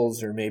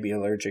sniffles or maybe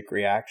allergic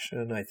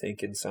reaction. I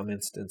think in some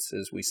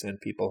instances we sent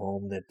people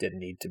home that didn't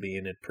need to be,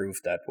 and it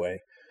proved that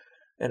way.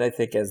 And I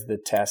think as the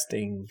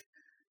testing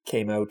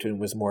came out and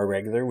was more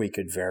regular, we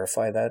could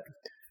verify that.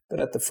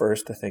 But at the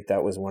first, I think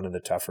that was one of the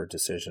tougher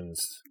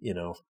decisions.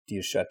 Do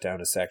you shut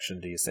down a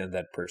section? Do you send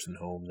that person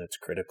home that's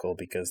critical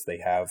because they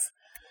have,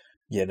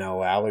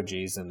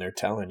 allergies and they're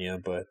telling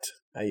you? But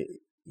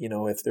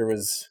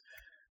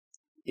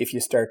if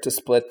you start to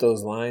split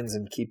those lines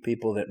and keep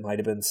people that might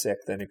have been sick,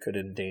 then it could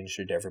have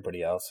endangered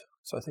everybody else.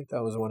 So I think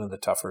that was one of the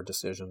tougher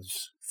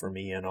decisions for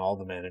me and all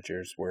the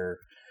managers, where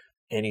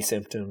any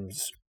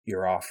symptoms,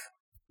 you're off,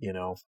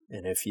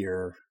 and if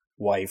your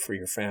wife or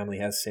your family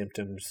has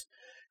symptoms,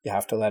 you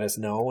have to let us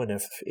know. And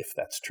if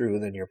that's true,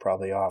 then you're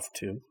probably off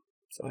too.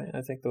 So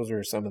I think those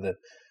are some of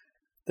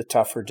the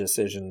tougher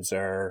decisions,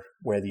 are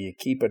whether you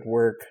keep at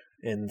work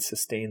and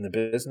sustain the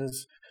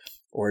business,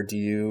 or do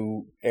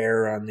you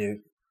err on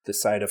the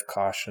side of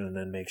caution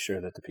and make sure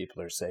that the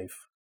people are safe.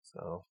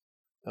 So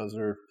those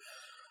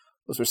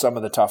are some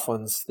of the tough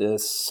ones. The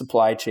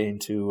supply chain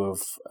too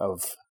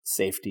of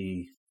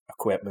safety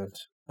equipment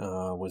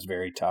was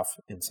very tough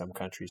in some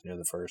countries near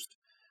the first.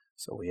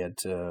 So we had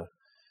to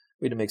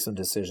make some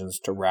decisions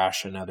to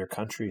ration other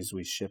countries.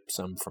 We shipped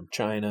some from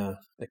China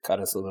that cut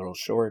us a little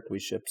short. We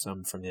shipped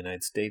some from the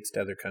United States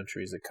to other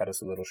countries that cut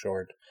us a little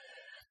short.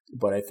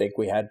 But I think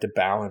we had to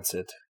balance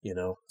it,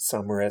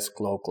 some risk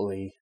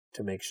locally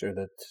to make sure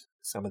that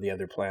some of the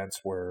other plants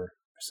were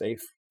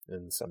safe.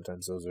 And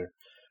sometimes those are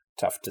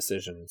tough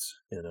decisions.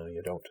 You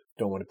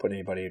don't want to put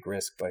anybody at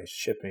risk by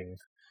shipping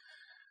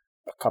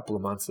a couple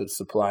of months of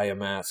supply of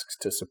masks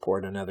to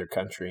support another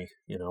country,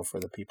 for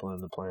the people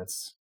in the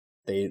plants.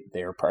 They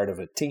are part of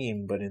a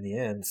team, but in the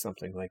end,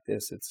 something like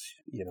this, it's,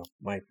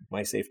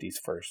 my safety's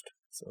first.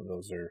 So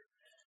those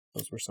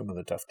were some of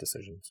the tough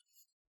decisions.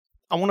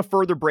 I want to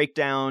further break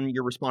down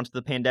your response to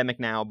the pandemic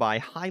now by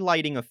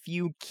highlighting a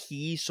few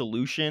key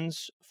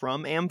solutions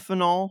from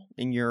Amphenol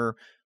in your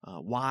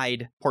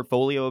wide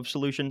portfolio of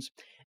solutions,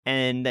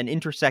 and then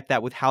intersect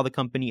that with how the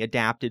company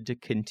adapted to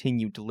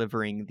continue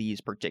delivering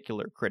these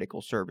particular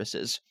critical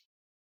services.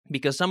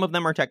 Because some of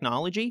them are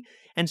technology,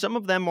 and some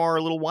of them are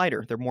a little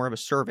wider. They're more of a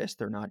service.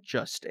 They're not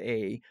just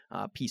a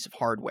piece of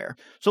hardware.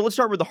 So let's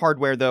start with the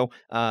hardware, though.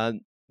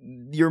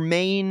 Your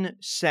main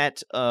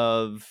set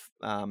of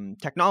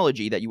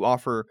technology that you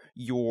offer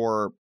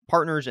your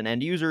partners and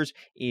end users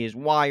is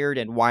wired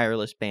and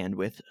wireless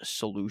bandwidth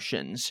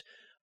solutions.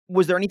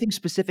 Was there anything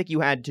specific you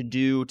had to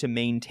do to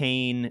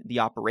maintain the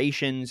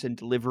operations and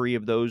delivery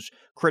of those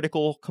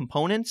critical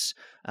components?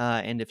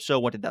 And if so,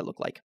 what did that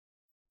look like?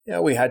 Yeah,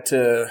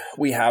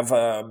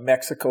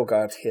 Mexico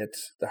got hit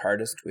the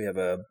hardest. We have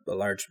a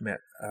large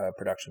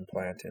production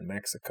plant in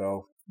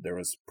Mexico. There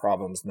was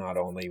problems not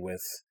only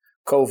with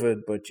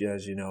COVID, but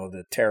as you know,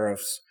 the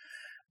tariffs,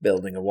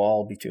 building a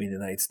wall between the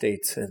United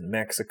States and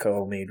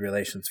Mexico made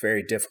relations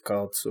very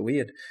difficult. So we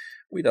had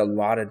a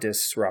lot of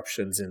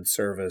disruptions in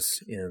service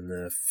in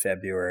the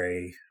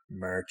February,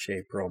 March,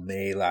 April,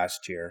 May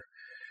last year.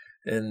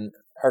 And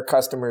our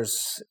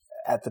customers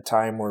at the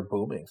time were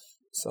booming.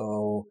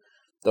 So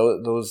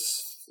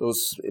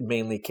those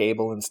mainly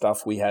cable and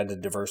stuff, we had to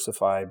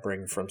diversify,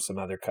 bring from some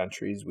other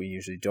countries. We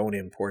usually don't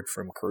import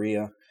from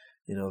Korea.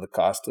 The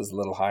cost is a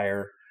little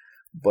higher,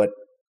 but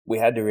we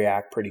had to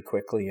react pretty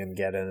quickly and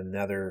get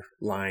another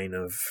line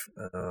of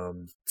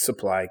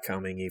supply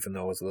coming, even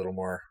though it was a little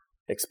more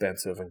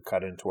expensive and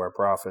cut into our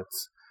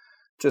profits,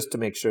 just to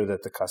make sure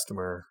that the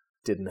customer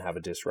didn't have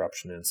a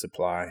disruption in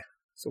supply.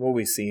 So what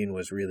we've seen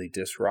was really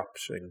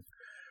disrupting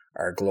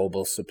our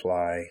global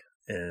supply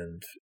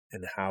and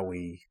how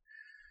we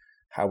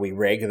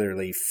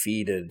regularly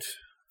feeded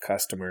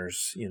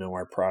customers,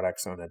 our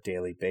products on a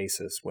daily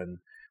basis. When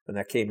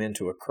that came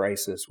into a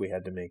crisis, we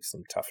had to make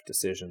some tough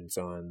decisions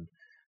on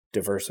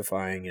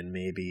diversifying and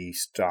maybe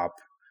stop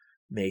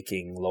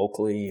making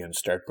locally and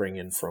start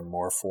bringing from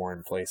more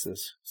foreign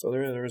places. So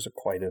there was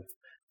quite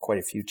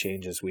a few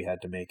changes we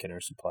had to make in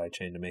our supply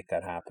chain to make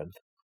that happen.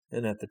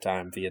 And at the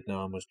time,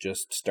 Vietnam was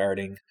just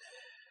starting.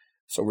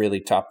 So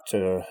really tough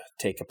to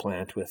take a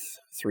plant with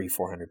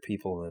 300-400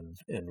 people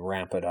and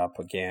ramp it up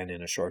again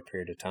in a short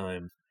period of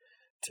time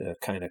to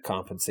kind of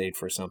compensate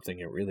for something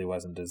it really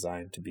wasn't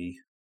designed to be.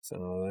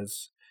 So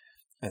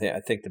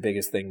I think the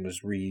biggest thing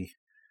was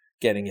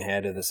getting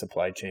ahead of the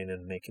supply chain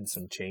and making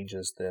some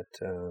changes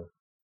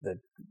that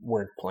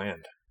weren't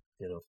planned,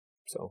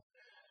 So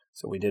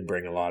we did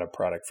bring a lot of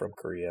product from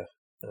Korea,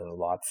 a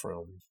lot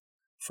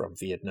from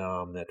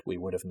Vietnam that we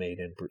would have made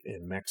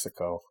in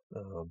Mexico,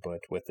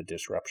 but with the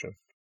disruption,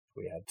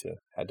 we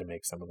had to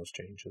make some of those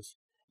changes.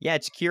 Yeah,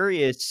 it's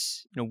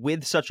curious,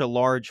 with such a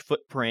large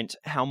footprint,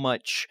 how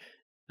much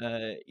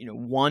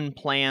one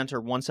plant or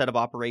one set of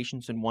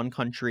operations in one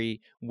country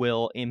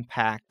will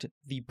impact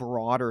the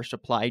broader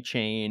supply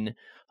chain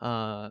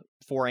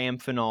for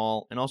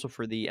Amphenol and also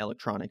for the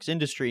electronics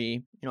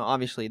industry.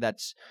 Obviously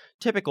that's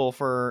typical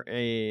for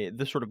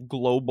the sort of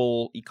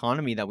global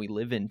economy that we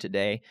live in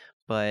today.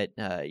 But,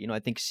 I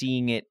think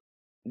seeing it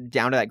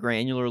down to that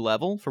granular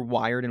level for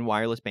wired and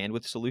wireless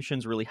bandwidth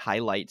solutions really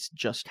highlights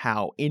just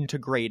how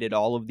integrated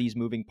all of these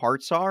moving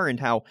parts are, and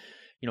how,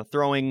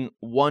 throwing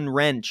one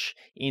wrench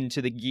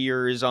into the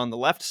gears on the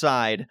left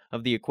side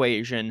of the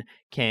equation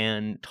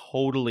can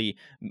totally,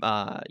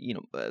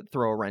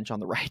 throw a wrench on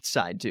the right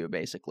side too,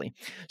 basically.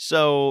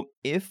 So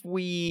if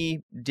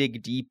we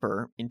dig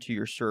deeper into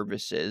your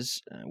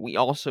services, we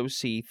also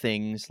see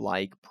things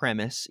like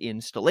premise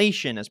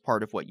installation as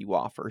part of what you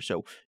offer.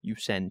 So you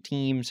send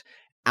teams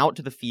out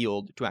to the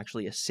field to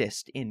actually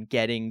assist in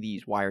getting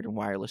these wired and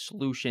wireless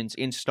solutions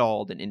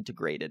installed and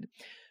integrated.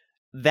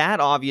 That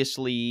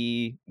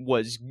obviously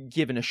was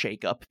given a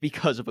shakeup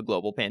because of a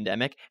global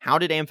pandemic. How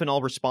did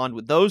Amphenol respond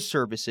with those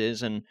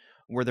services, and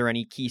were there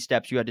any key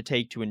steps you had to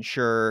take to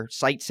ensure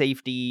site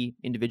safety,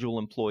 individual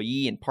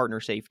employee, and partner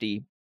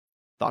safety?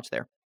 Thoughts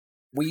there?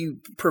 We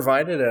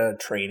provided a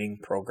training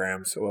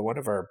program. So one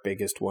of our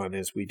biggest one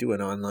is we do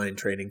an online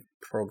training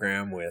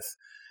program with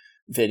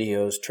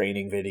videos,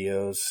 training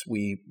videos.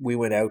 We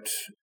went out,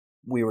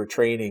 we were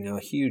training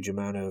a huge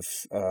amount of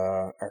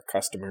our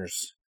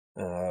customers,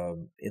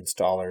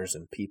 installers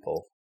and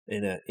people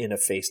in a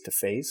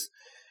face-to-face,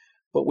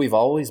 but we've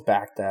always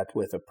backed that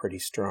with a pretty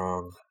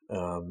strong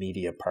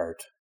media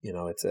part.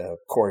 It's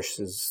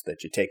courses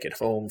that you take at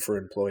home for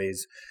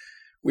employees.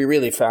 We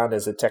really found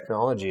as the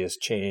technology has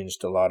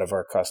changed, a lot of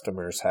our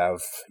customers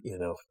have,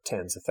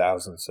 tens of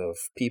thousands of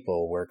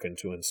people working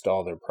to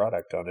install their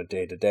product on a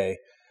day-to-day.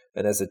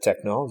 And as the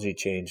technology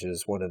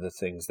changes, one of the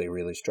things they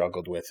really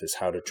struggled with is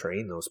how to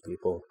train those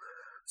people.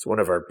 So one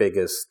of our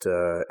biggest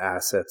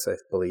assets, I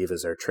believe,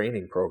 is our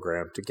training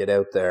program, to get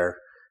out there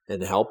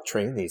and help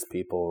train these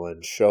people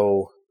and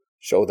show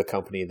the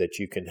company that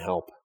you can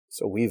help.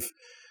 So we've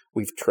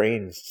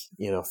trained,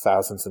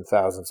 thousands and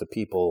thousands of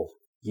people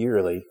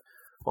yearly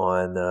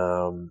on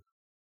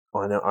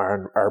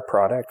our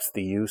products,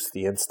 the use,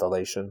 the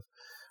installation.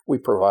 We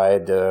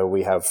provide,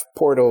 we have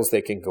portals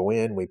they can go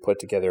in. We put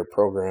together a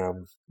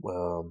program.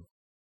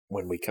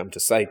 When we come to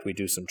site, we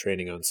do some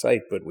training on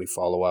site, but we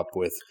follow up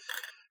with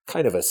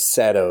kind of a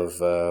set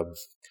of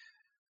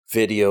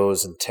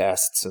videos and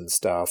tests and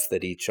stuff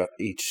that each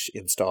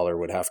installer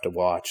would have to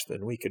watch.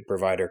 Then we could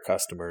provide our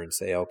customer and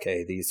say,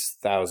 okay, these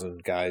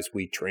 1,000 guys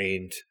we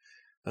trained,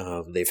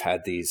 they've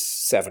had these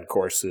 7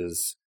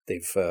 courses.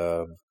 They've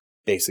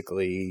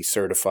basically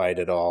certified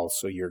it all.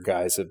 So your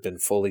guys have been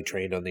fully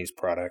trained on these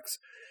products.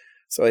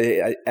 So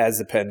as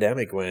the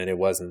pandemic went, it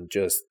wasn't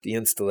just the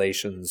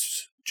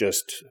installations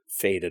just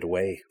faded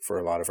away for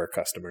a lot of our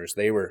customers.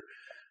 They were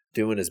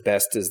doing as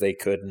best as they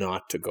could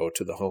not to go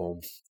to the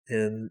home.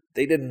 And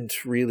they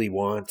didn't really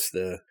want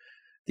the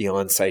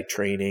on-site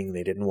training.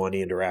 They didn't want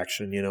the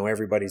interaction.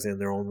 Everybody's in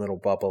their own little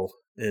bubble.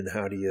 And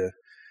how do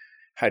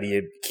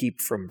you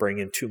keep from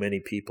bringing too many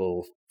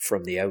people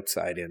from the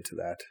outside into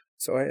that?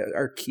 So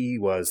our key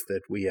was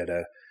that we have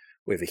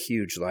a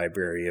huge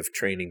library of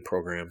training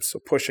programs. So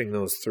pushing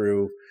those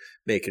through,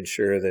 making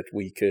sure that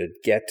we could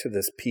get to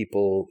this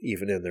people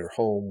even in their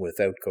home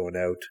without going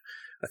out,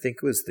 I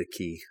think was the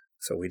key.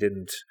 So we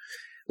didn't.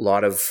 A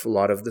lot of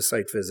the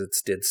site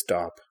visits did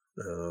stop,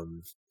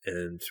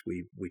 and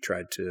we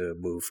tried to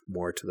move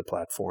more to the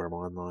platform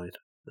online.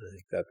 I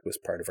think that was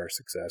part of our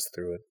success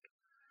through it.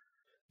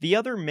 The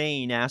other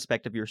main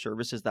aspect of your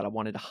services that I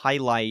wanted to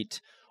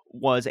highlight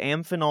was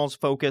Amphenol's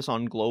focus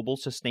on global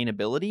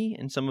sustainability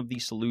and some of the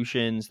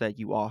solutions that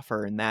you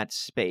offer in that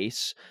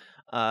space.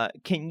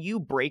 Can you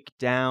break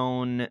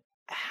down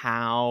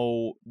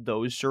how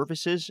those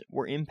services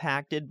were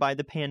impacted by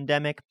the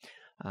pandemic,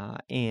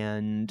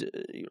 and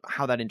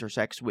how that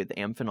intersects with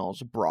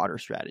Amphenol's broader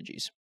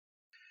strategies?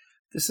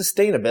 The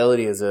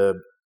sustainability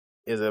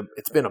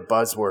it's been a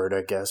buzzword,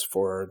 I guess,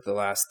 for the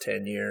last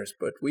 10 years,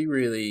 but we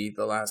really,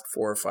 the last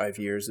 4 or 5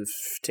 years, have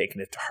taken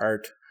it to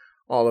heart.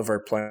 All of our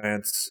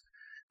plants,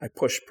 I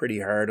push pretty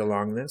hard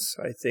along this.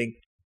 I think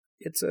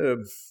it's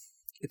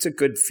a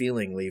good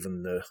feeling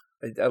leaving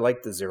I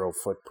like the zero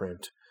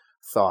footprint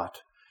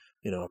thought.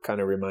 It kind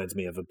of reminds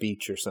me of a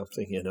beach or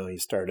something. You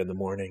start in the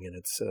morning and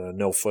it's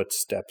no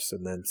footsteps,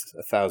 and then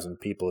 1,000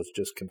 people is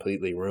just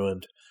completely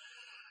ruined.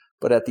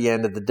 But at the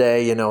end of the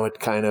day, it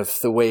kind of,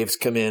 the waves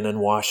come in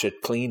and wash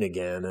it clean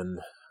again. And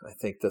I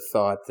think the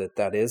thought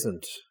that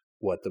isn't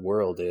what the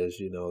world is,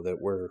 that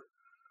we're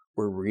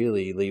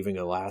really leaving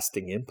a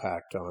lasting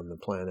impact on the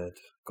planet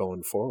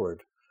going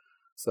forward.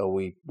 So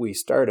we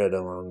started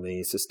along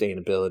the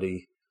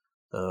sustainability,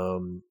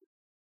 and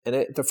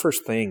the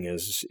first thing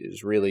is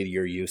really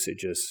your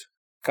usages.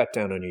 Cut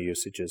down on your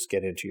usages,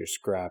 get into your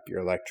scrap, your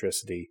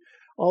electricity,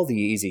 all the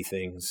easy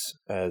things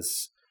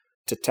as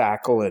to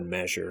tackle and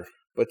measure.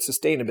 But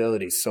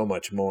sustainability is so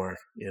much more.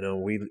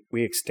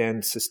 We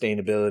extend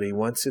sustainability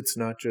once it's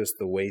not just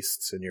the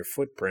wastes in your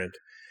footprint.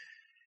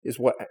 Is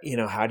what,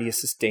 how do you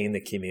sustain the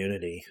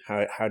community?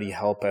 How do you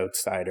help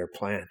outside our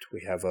plant?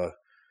 We have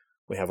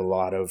a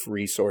lot of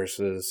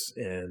resources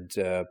and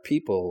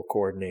people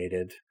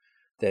coordinated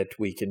that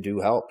we can do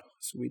help.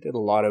 So we did a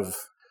lot of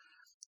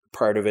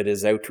part of it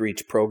is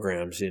outreach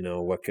programs.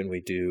 What can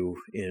we do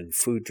in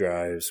food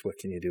drives? What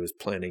can you do as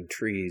planting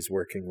trees,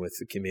 working with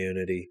the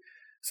community?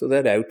 So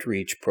that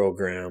outreach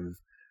program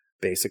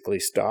basically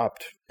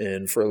stopped.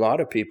 And for a lot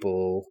of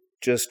people,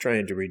 just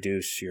trying to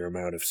reduce your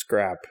amount of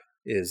scrap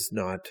is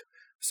not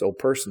so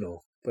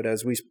personal. But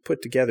as we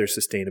put together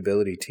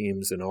sustainability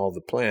teams in all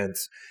the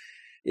plants,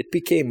 it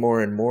became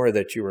more and more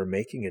that you were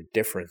making a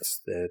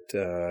difference,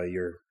 that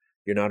you're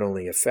not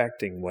only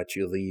affecting what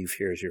you leave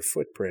here as your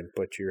footprint,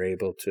 but you're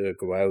able to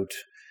go out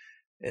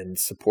and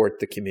support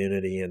the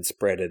community and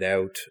spread it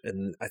out.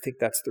 And I think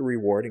that's the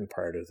rewarding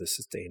part of the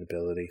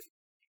sustainability.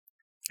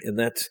 And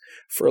that's,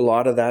 for a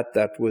lot of that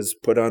was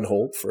put on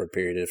hold for a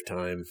period of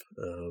time.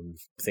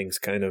 Things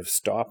kind of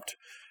stopped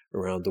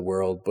around the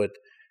world, but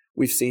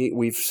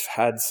we've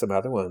had some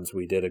other ones.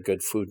 We did a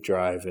good food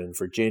drive in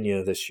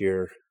Virginia this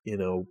year,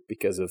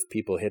 because of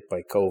people hit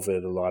by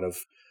COVID, a lot of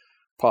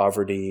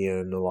poverty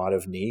and a lot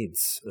of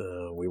needs.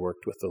 We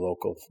worked with the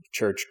local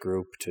church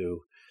group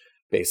to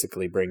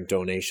basically bring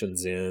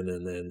donations in.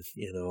 And then,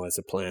 as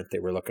a plant, they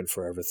were looking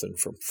for everything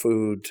from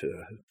food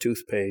to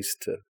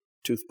toothpaste to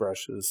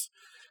toothbrushes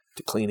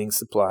to cleaning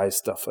supplies,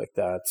 stuff like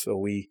that. So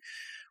we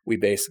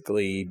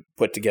basically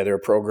put together a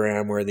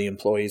program where the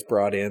employees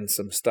brought in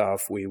some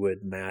stuff. We would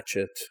match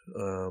it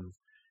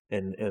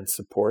and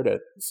support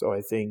it. So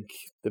I think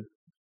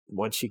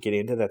once you get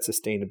into that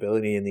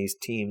sustainability and these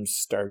teams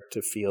start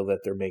to feel that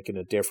they're making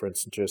a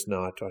difference, just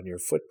not on your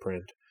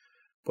footprint,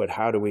 but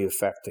how do we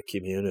affect the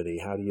community?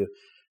 How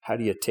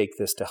do you take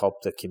this to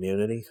help the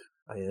community?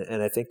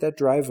 And I think that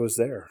drive was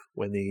there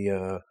when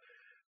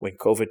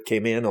COVID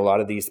came in. A lot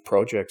of these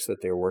projects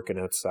that they're working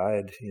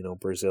outside,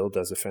 Brazil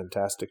does a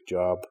fantastic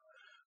job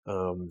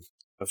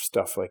of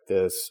stuff like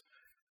this.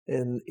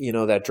 And,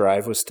 that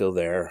drive was still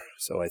there.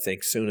 So I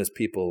think soon as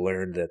people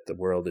learned that the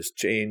world has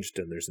changed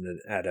and there's an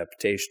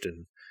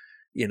adaptation,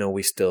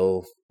 we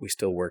still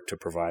work to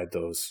provide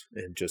those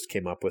and just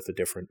came up with a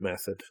different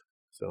method.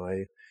 So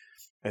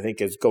I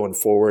think as going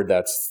forward,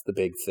 that's the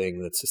big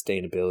thing, that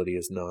sustainability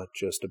is not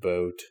just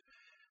about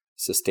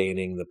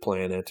sustaining the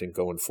planet and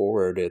going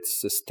forward, it's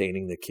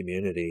sustaining the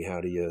community.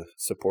 How do you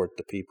support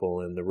the people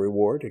and the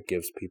reward it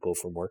gives people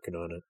from working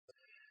on it?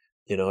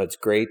 It's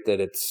great that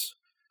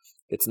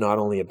it's not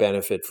only a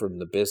benefit from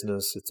the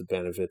business, it's a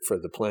benefit for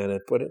the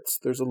planet, but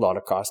there's a lot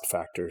of cost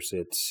factors.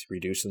 It's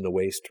reducing the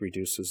waste,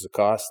 reduces the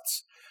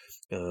costs,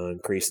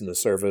 increasing the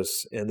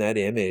service, and that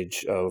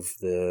image of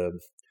the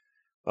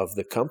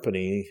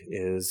company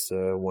is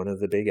one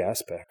of the big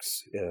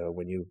aspects.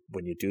 When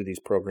you do these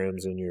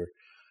programs in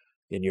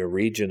your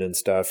region and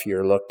stuff,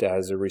 you're looked at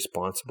as a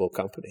responsible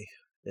company.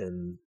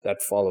 And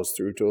that follows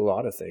through to a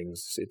lot of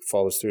things. It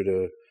follows through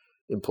to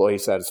employee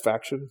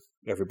satisfaction.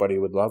 Everybody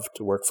would love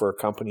to work for a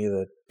company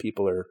that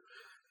people are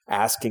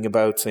asking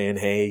about, saying,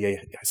 hey,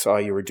 I saw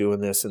you were doing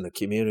this in the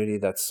community.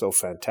 That's so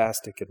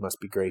fantastic. It must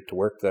be great to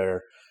work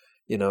there.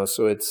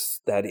 So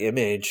it's that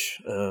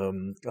image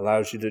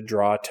allows you to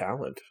draw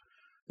talent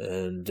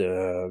and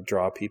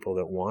draw people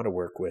that want to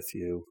work with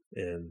you.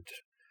 And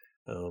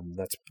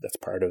that's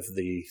part of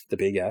the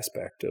big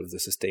aspect of the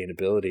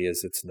sustainability,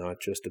 is it's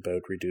not just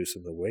about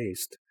reducing the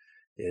waste.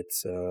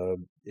 It's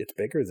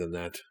bigger than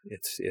that.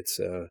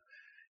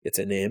 It's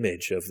an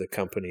image of the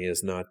company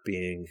as not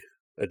being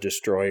a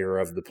destroyer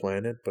of the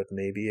planet, but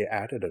maybe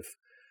additive.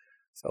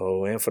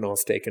 So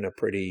Amphenol's taken a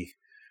pretty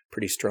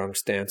strong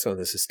stance on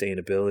the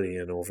sustainability,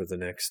 and over the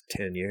next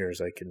 10 years,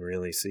 I can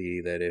really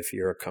see that if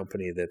you're a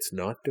company that's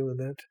not doing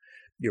that,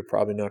 you're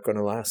probably not going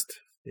to last.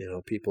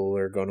 People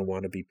are going to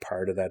want to be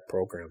part of that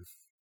program.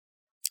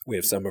 We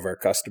have some of our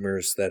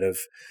customers that have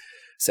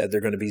said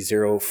they're going to be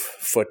zero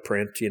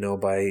footprint,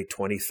 by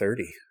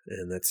 2030,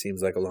 and that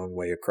seems like a long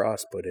way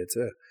across, but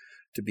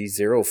to be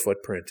zero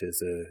footprint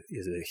is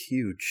a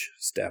huge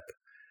step.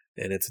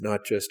 And it's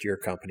not just your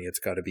company, it's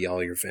got to be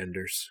all your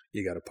vendors.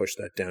 You got to push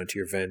that down to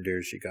your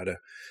vendors. You got to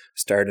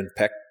start and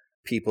pick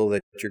people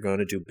that you're going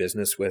to do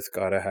business with,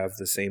 got to have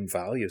the same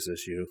values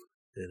as you.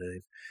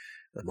 And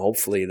I'm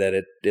hopefully that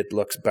it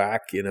looks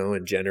back,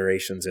 in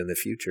generations in the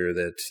future,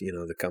 that,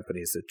 the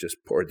companies that just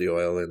poured the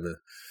oil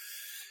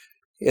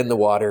in the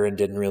water and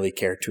didn't really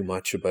care too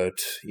much about,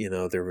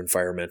 their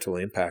environmental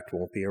impact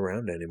won't be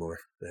around anymore.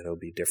 That'll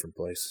be a different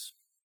place.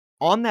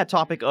 On that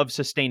topic of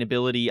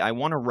sustainability, I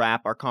want to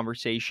wrap our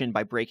conversation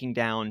by breaking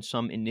down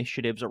some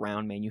initiatives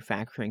around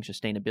manufacturing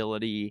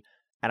sustainability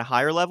at a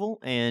higher level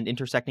and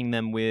intersecting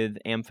them with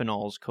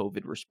Amphenol's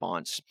COVID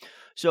response.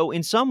 So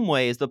in some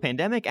ways, the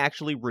pandemic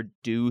actually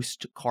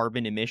reduced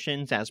carbon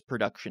emissions as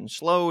production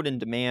slowed and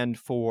demand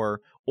for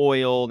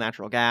oil,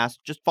 natural gas,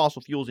 just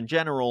fossil fuels in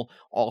general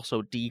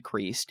also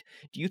decreased.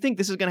 Do you think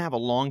this is going to have a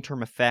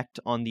long-term effect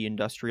on the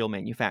industrial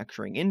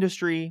manufacturing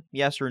industry?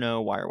 Yes or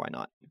no? Why or why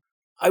not?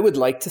 I would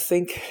like to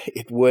think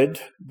it would,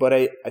 but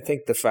I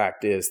think the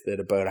fact is that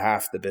about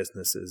half the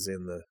businesses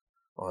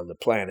on the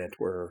planet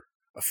were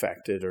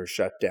affected or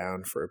shut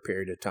down for a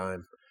period of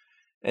time.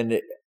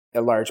 And a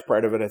large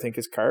part of it, I think,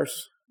 is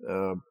cars.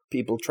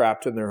 People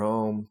trapped in their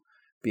home,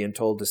 being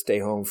told to stay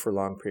home for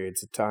long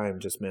periods of time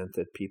just meant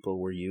that people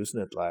were using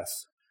it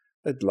less.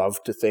 I'd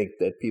love to think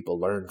that people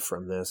learn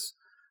from this,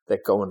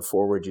 that going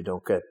forward you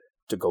don't get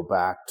to go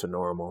back to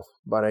normal.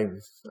 But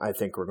I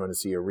think we're going to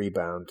see a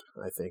rebound.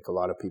 I think a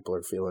lot of people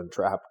are feeling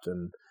trapped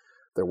in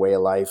their way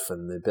of life,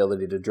 and the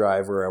ability to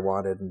drive where I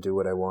wanted and do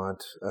what I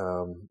want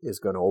is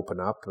going to open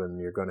up, and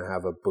you're going to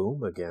have a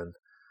boom again.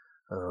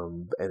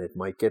 And it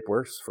might get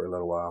worse for a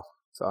little while.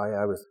 So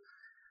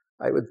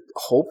I would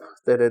hope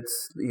that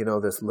it's,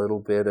 this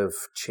little bit of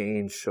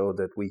change so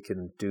that we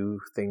can do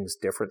things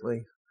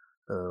differently.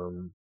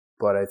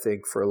 But I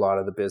think for a lot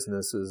of the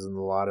businesses and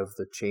a lot of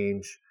the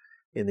change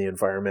in the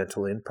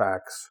environmental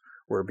impacts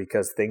were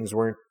because things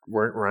weren't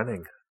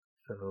running.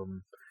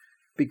 It'd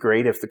be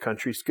great if the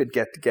countries could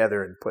get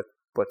together and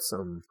put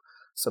some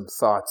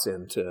thoughts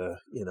into,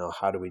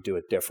 how do we do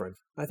it different.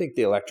 I think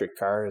the electric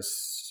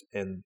cars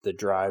and the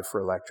drive for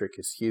electric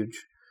is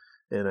huge.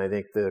 And I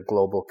think the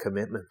global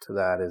commitment to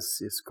that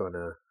is going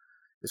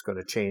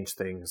to change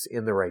things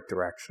in the right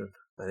direction.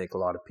 I think a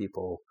lot of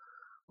people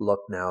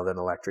look now that an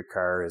electric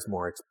car is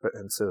more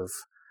expensive,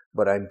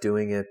 but I'm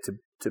doing it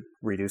to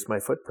reduce my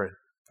footprint,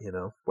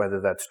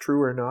 whether that's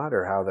true or not,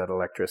 or how that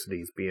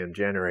electricity is being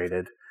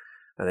generated.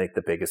 I think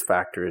the biggest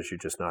factor is you're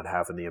just not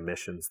having the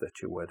emissions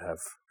that you would have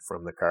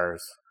from the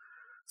cars.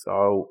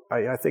 So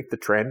I think the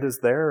trend is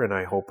there, and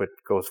I hope it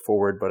goes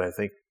forward. But I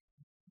think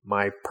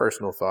my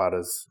personal thought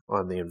is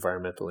on the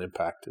environmental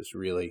impact is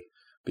really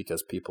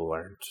because people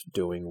aren't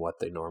doing what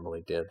they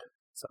normally did.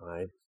 So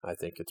I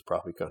think it's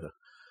probably going to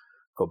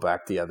go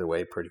back the other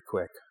way pretty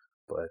quick.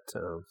 But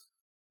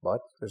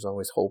there's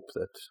always hope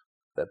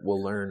that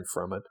we'll learn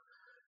from it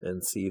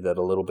and see that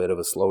a little bit of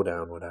a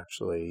slowdown would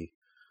actually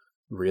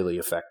really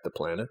affect the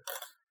planet.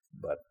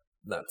 But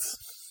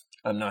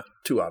I'm not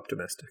too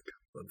optimistic,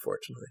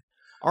 unfortunately.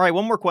 All right,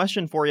 one more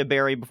question for you,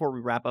 Barry, before we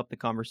wrap up the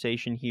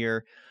conversation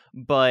here.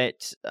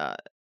 But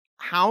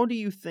how do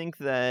you think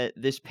that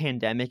this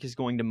pandemic is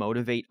going to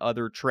motivate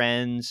other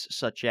trends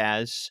such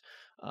as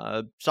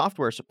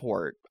software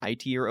support,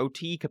 IT or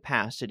OT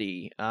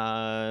capacity,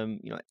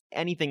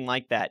 anything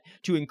like that,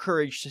 to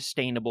encourage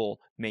sustainable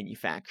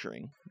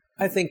manufacturing?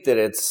 I think that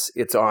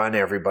it's on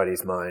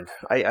everybody's mind.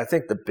 I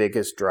think the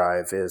biggest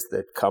drive is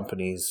that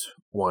companies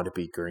want to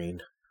be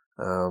green.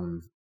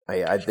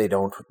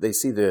 They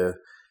see the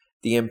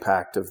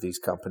impact of these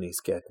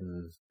companies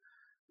getting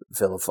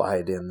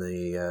vilified in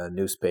the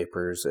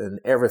newspapers, and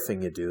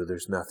everything you do,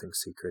 there's nothing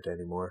secret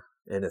anymore.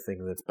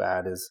 Anything that's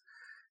bad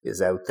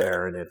is out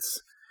there, and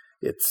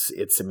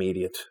it's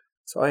immediate.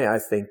 So I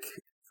think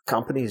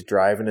companies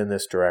driving in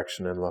this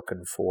direction and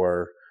looking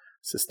for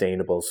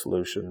sustainable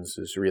solutions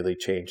is really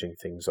changing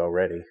things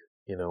already.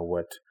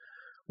 What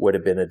would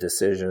have been a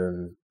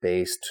decision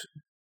based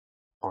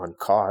on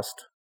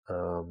cost,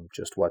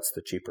 just what's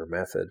the cheaper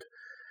method.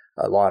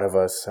 A lot of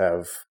us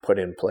have put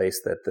in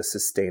place that the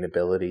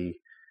sustainability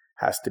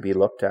has to be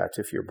looked at.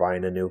 If you're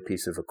buying a new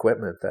piece of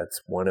equipment,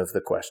 that's one of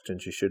the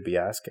questions you should be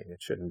asking.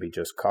 It shouldn't be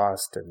just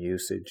cost and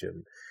usage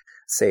and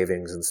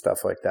savings and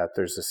stuff like that.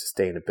 There's a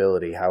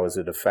sustainability. How is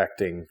it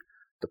affecting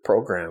the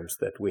programs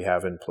that we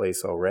have in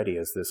place already?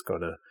 Is this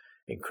going to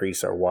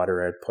increase our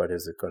water output?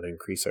 Is it going to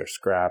increase our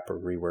scrap or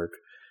rework?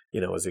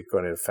 Is it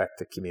going to affect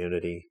the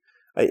community?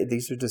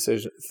 These are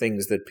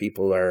things that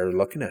people are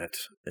looking at.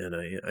 And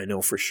I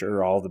know for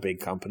sure all the big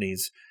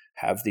companies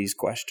have these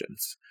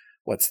questions.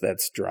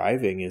 That's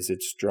driving is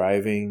it's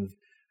driving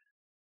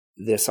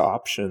this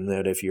option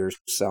that if you're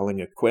selling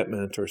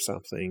equipment or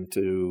something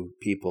to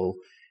people,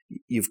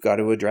 you've got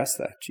to address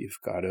that. You've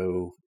got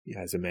to,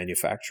 as a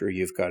manufacturer,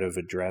 you've got to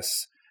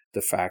address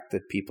the fact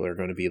that people are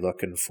going to be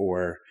looking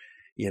for,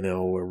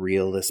 a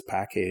realist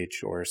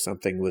package or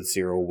something with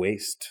zero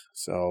waste.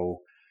 So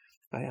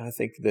I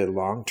think the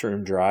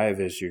long-term drive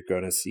is you're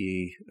going to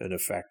see an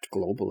effect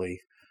globally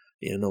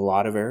in a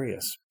lot of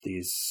areas.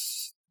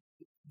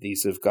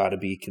 These have got to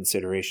be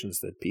considerations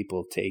that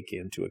people take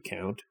into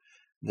account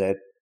that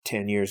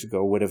 10 years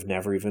ago would have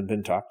never even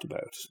been talked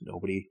about.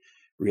 Nobody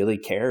really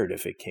cared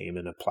if it came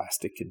in a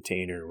plastic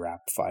container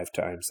wrapped 5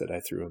 times that I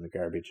threw in the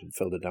garbage and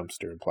filled a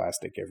dumpster in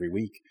plastic every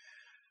week.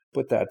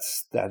 But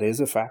that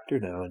is a factor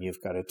now, and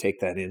you've got to take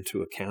that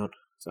into account.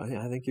 So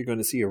I think you're going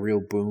to see a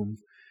real boom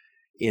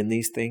in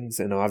these things,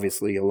 and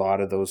obviously a lot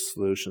of those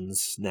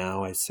solutions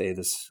now, I say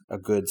a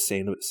good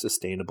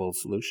sustainable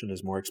solution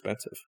is more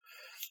expensive.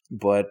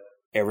 But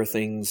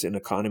everything's an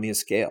economy of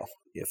scale.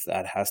 If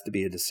that has to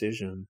be a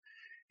decision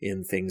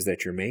in things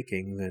that you're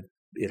making, that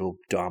it'll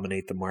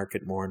dominate the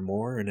market more and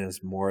more, and as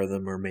more of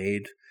them are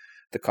made,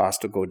 the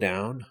cost will go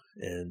down.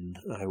 And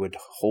I would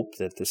hope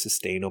that the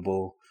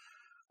sustainable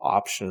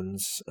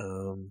options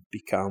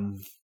become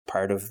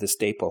part of the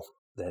staple,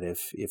 that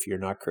if you're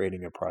not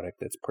creating a product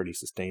that's pretty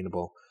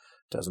sustainable,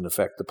 doesn't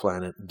affect the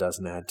planet, and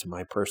doesn't add to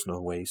my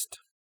personal waste,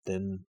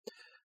 then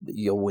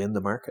you'll win the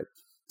market.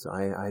 So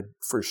I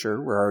for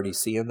sure, we're already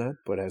seeing that,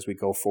 but as we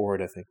go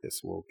forward, I think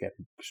this will get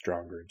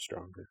stronger and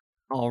stronger.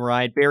 All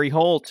right, Barry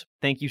Holt,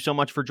 thank you so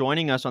much for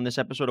joining us on this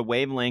episode of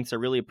Wavelengths. I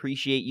really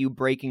appreciate you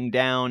breaking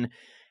down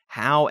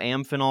how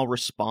Amphenol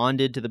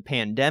responded to the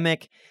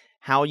pandemic,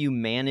 how you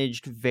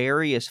managed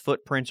various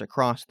footprints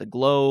across the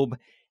globe,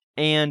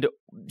 and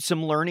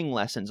some learning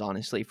lessons,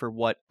 honestly, for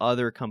what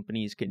other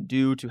companies can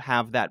do to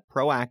have that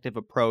proactive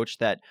approach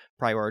that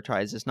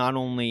prioritizes not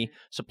only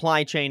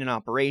supply chain and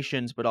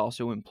operations, but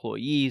also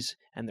employees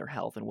and their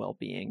health and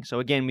well-being. So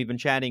again, we've been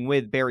chatting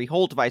with Barry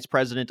Holt, Vice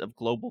President of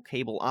Global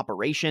Cable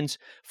Operations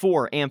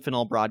for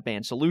Amphenol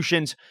Broadband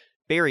Solutions.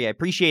 Barry, I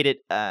appreciate it.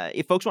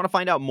 If folks want to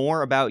find out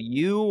more about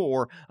you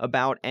or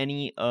about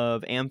any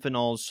of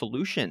Amphenol's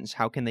solutions,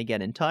 how can they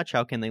get in touch?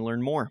 How can they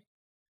learn more?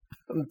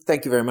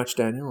 Thank you very much,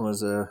 Daniel.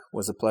 It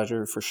was a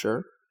pleasure for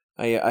sure.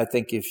 I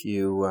think if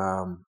you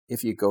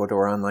go to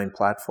our online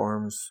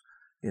platforms,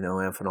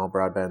 Amphenol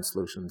Broadband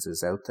Solutions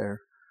is out there.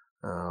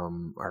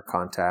 Our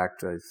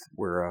contact,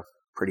 we're a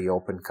pretty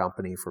open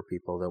company for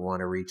people that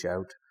want to reach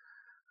out.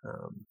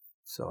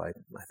 So I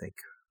think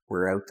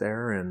we're out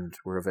there and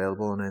we're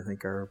available, and I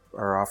think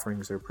our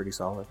offerings are pretty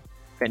solid.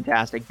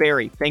 Fantastic.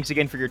 Barry, thanks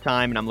again for your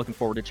time, and I'm looking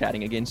forward to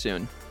chatting again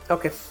soon.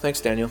 Okay.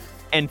 Thanks, Daniel.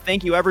 And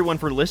thank you, everyone,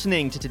 for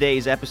listening to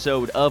today's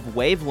episode of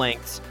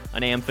Wavelengths,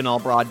 an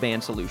Amphenol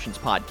Broadband Solutions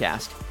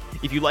podcast.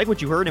 If you like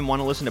what you heard and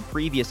want to listen to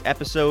previous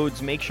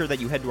episodes, make sure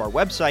that you head to our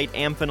website,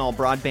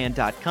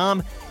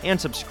 amphenolbroadband.com, and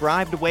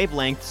subscribe to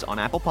Wavelengths on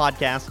Apple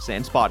Podcasts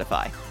and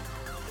Spotify.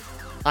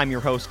 I'm your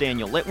host,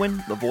 Daniel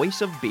Litwin, the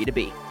voice of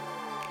B2B.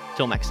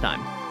 Till next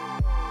time.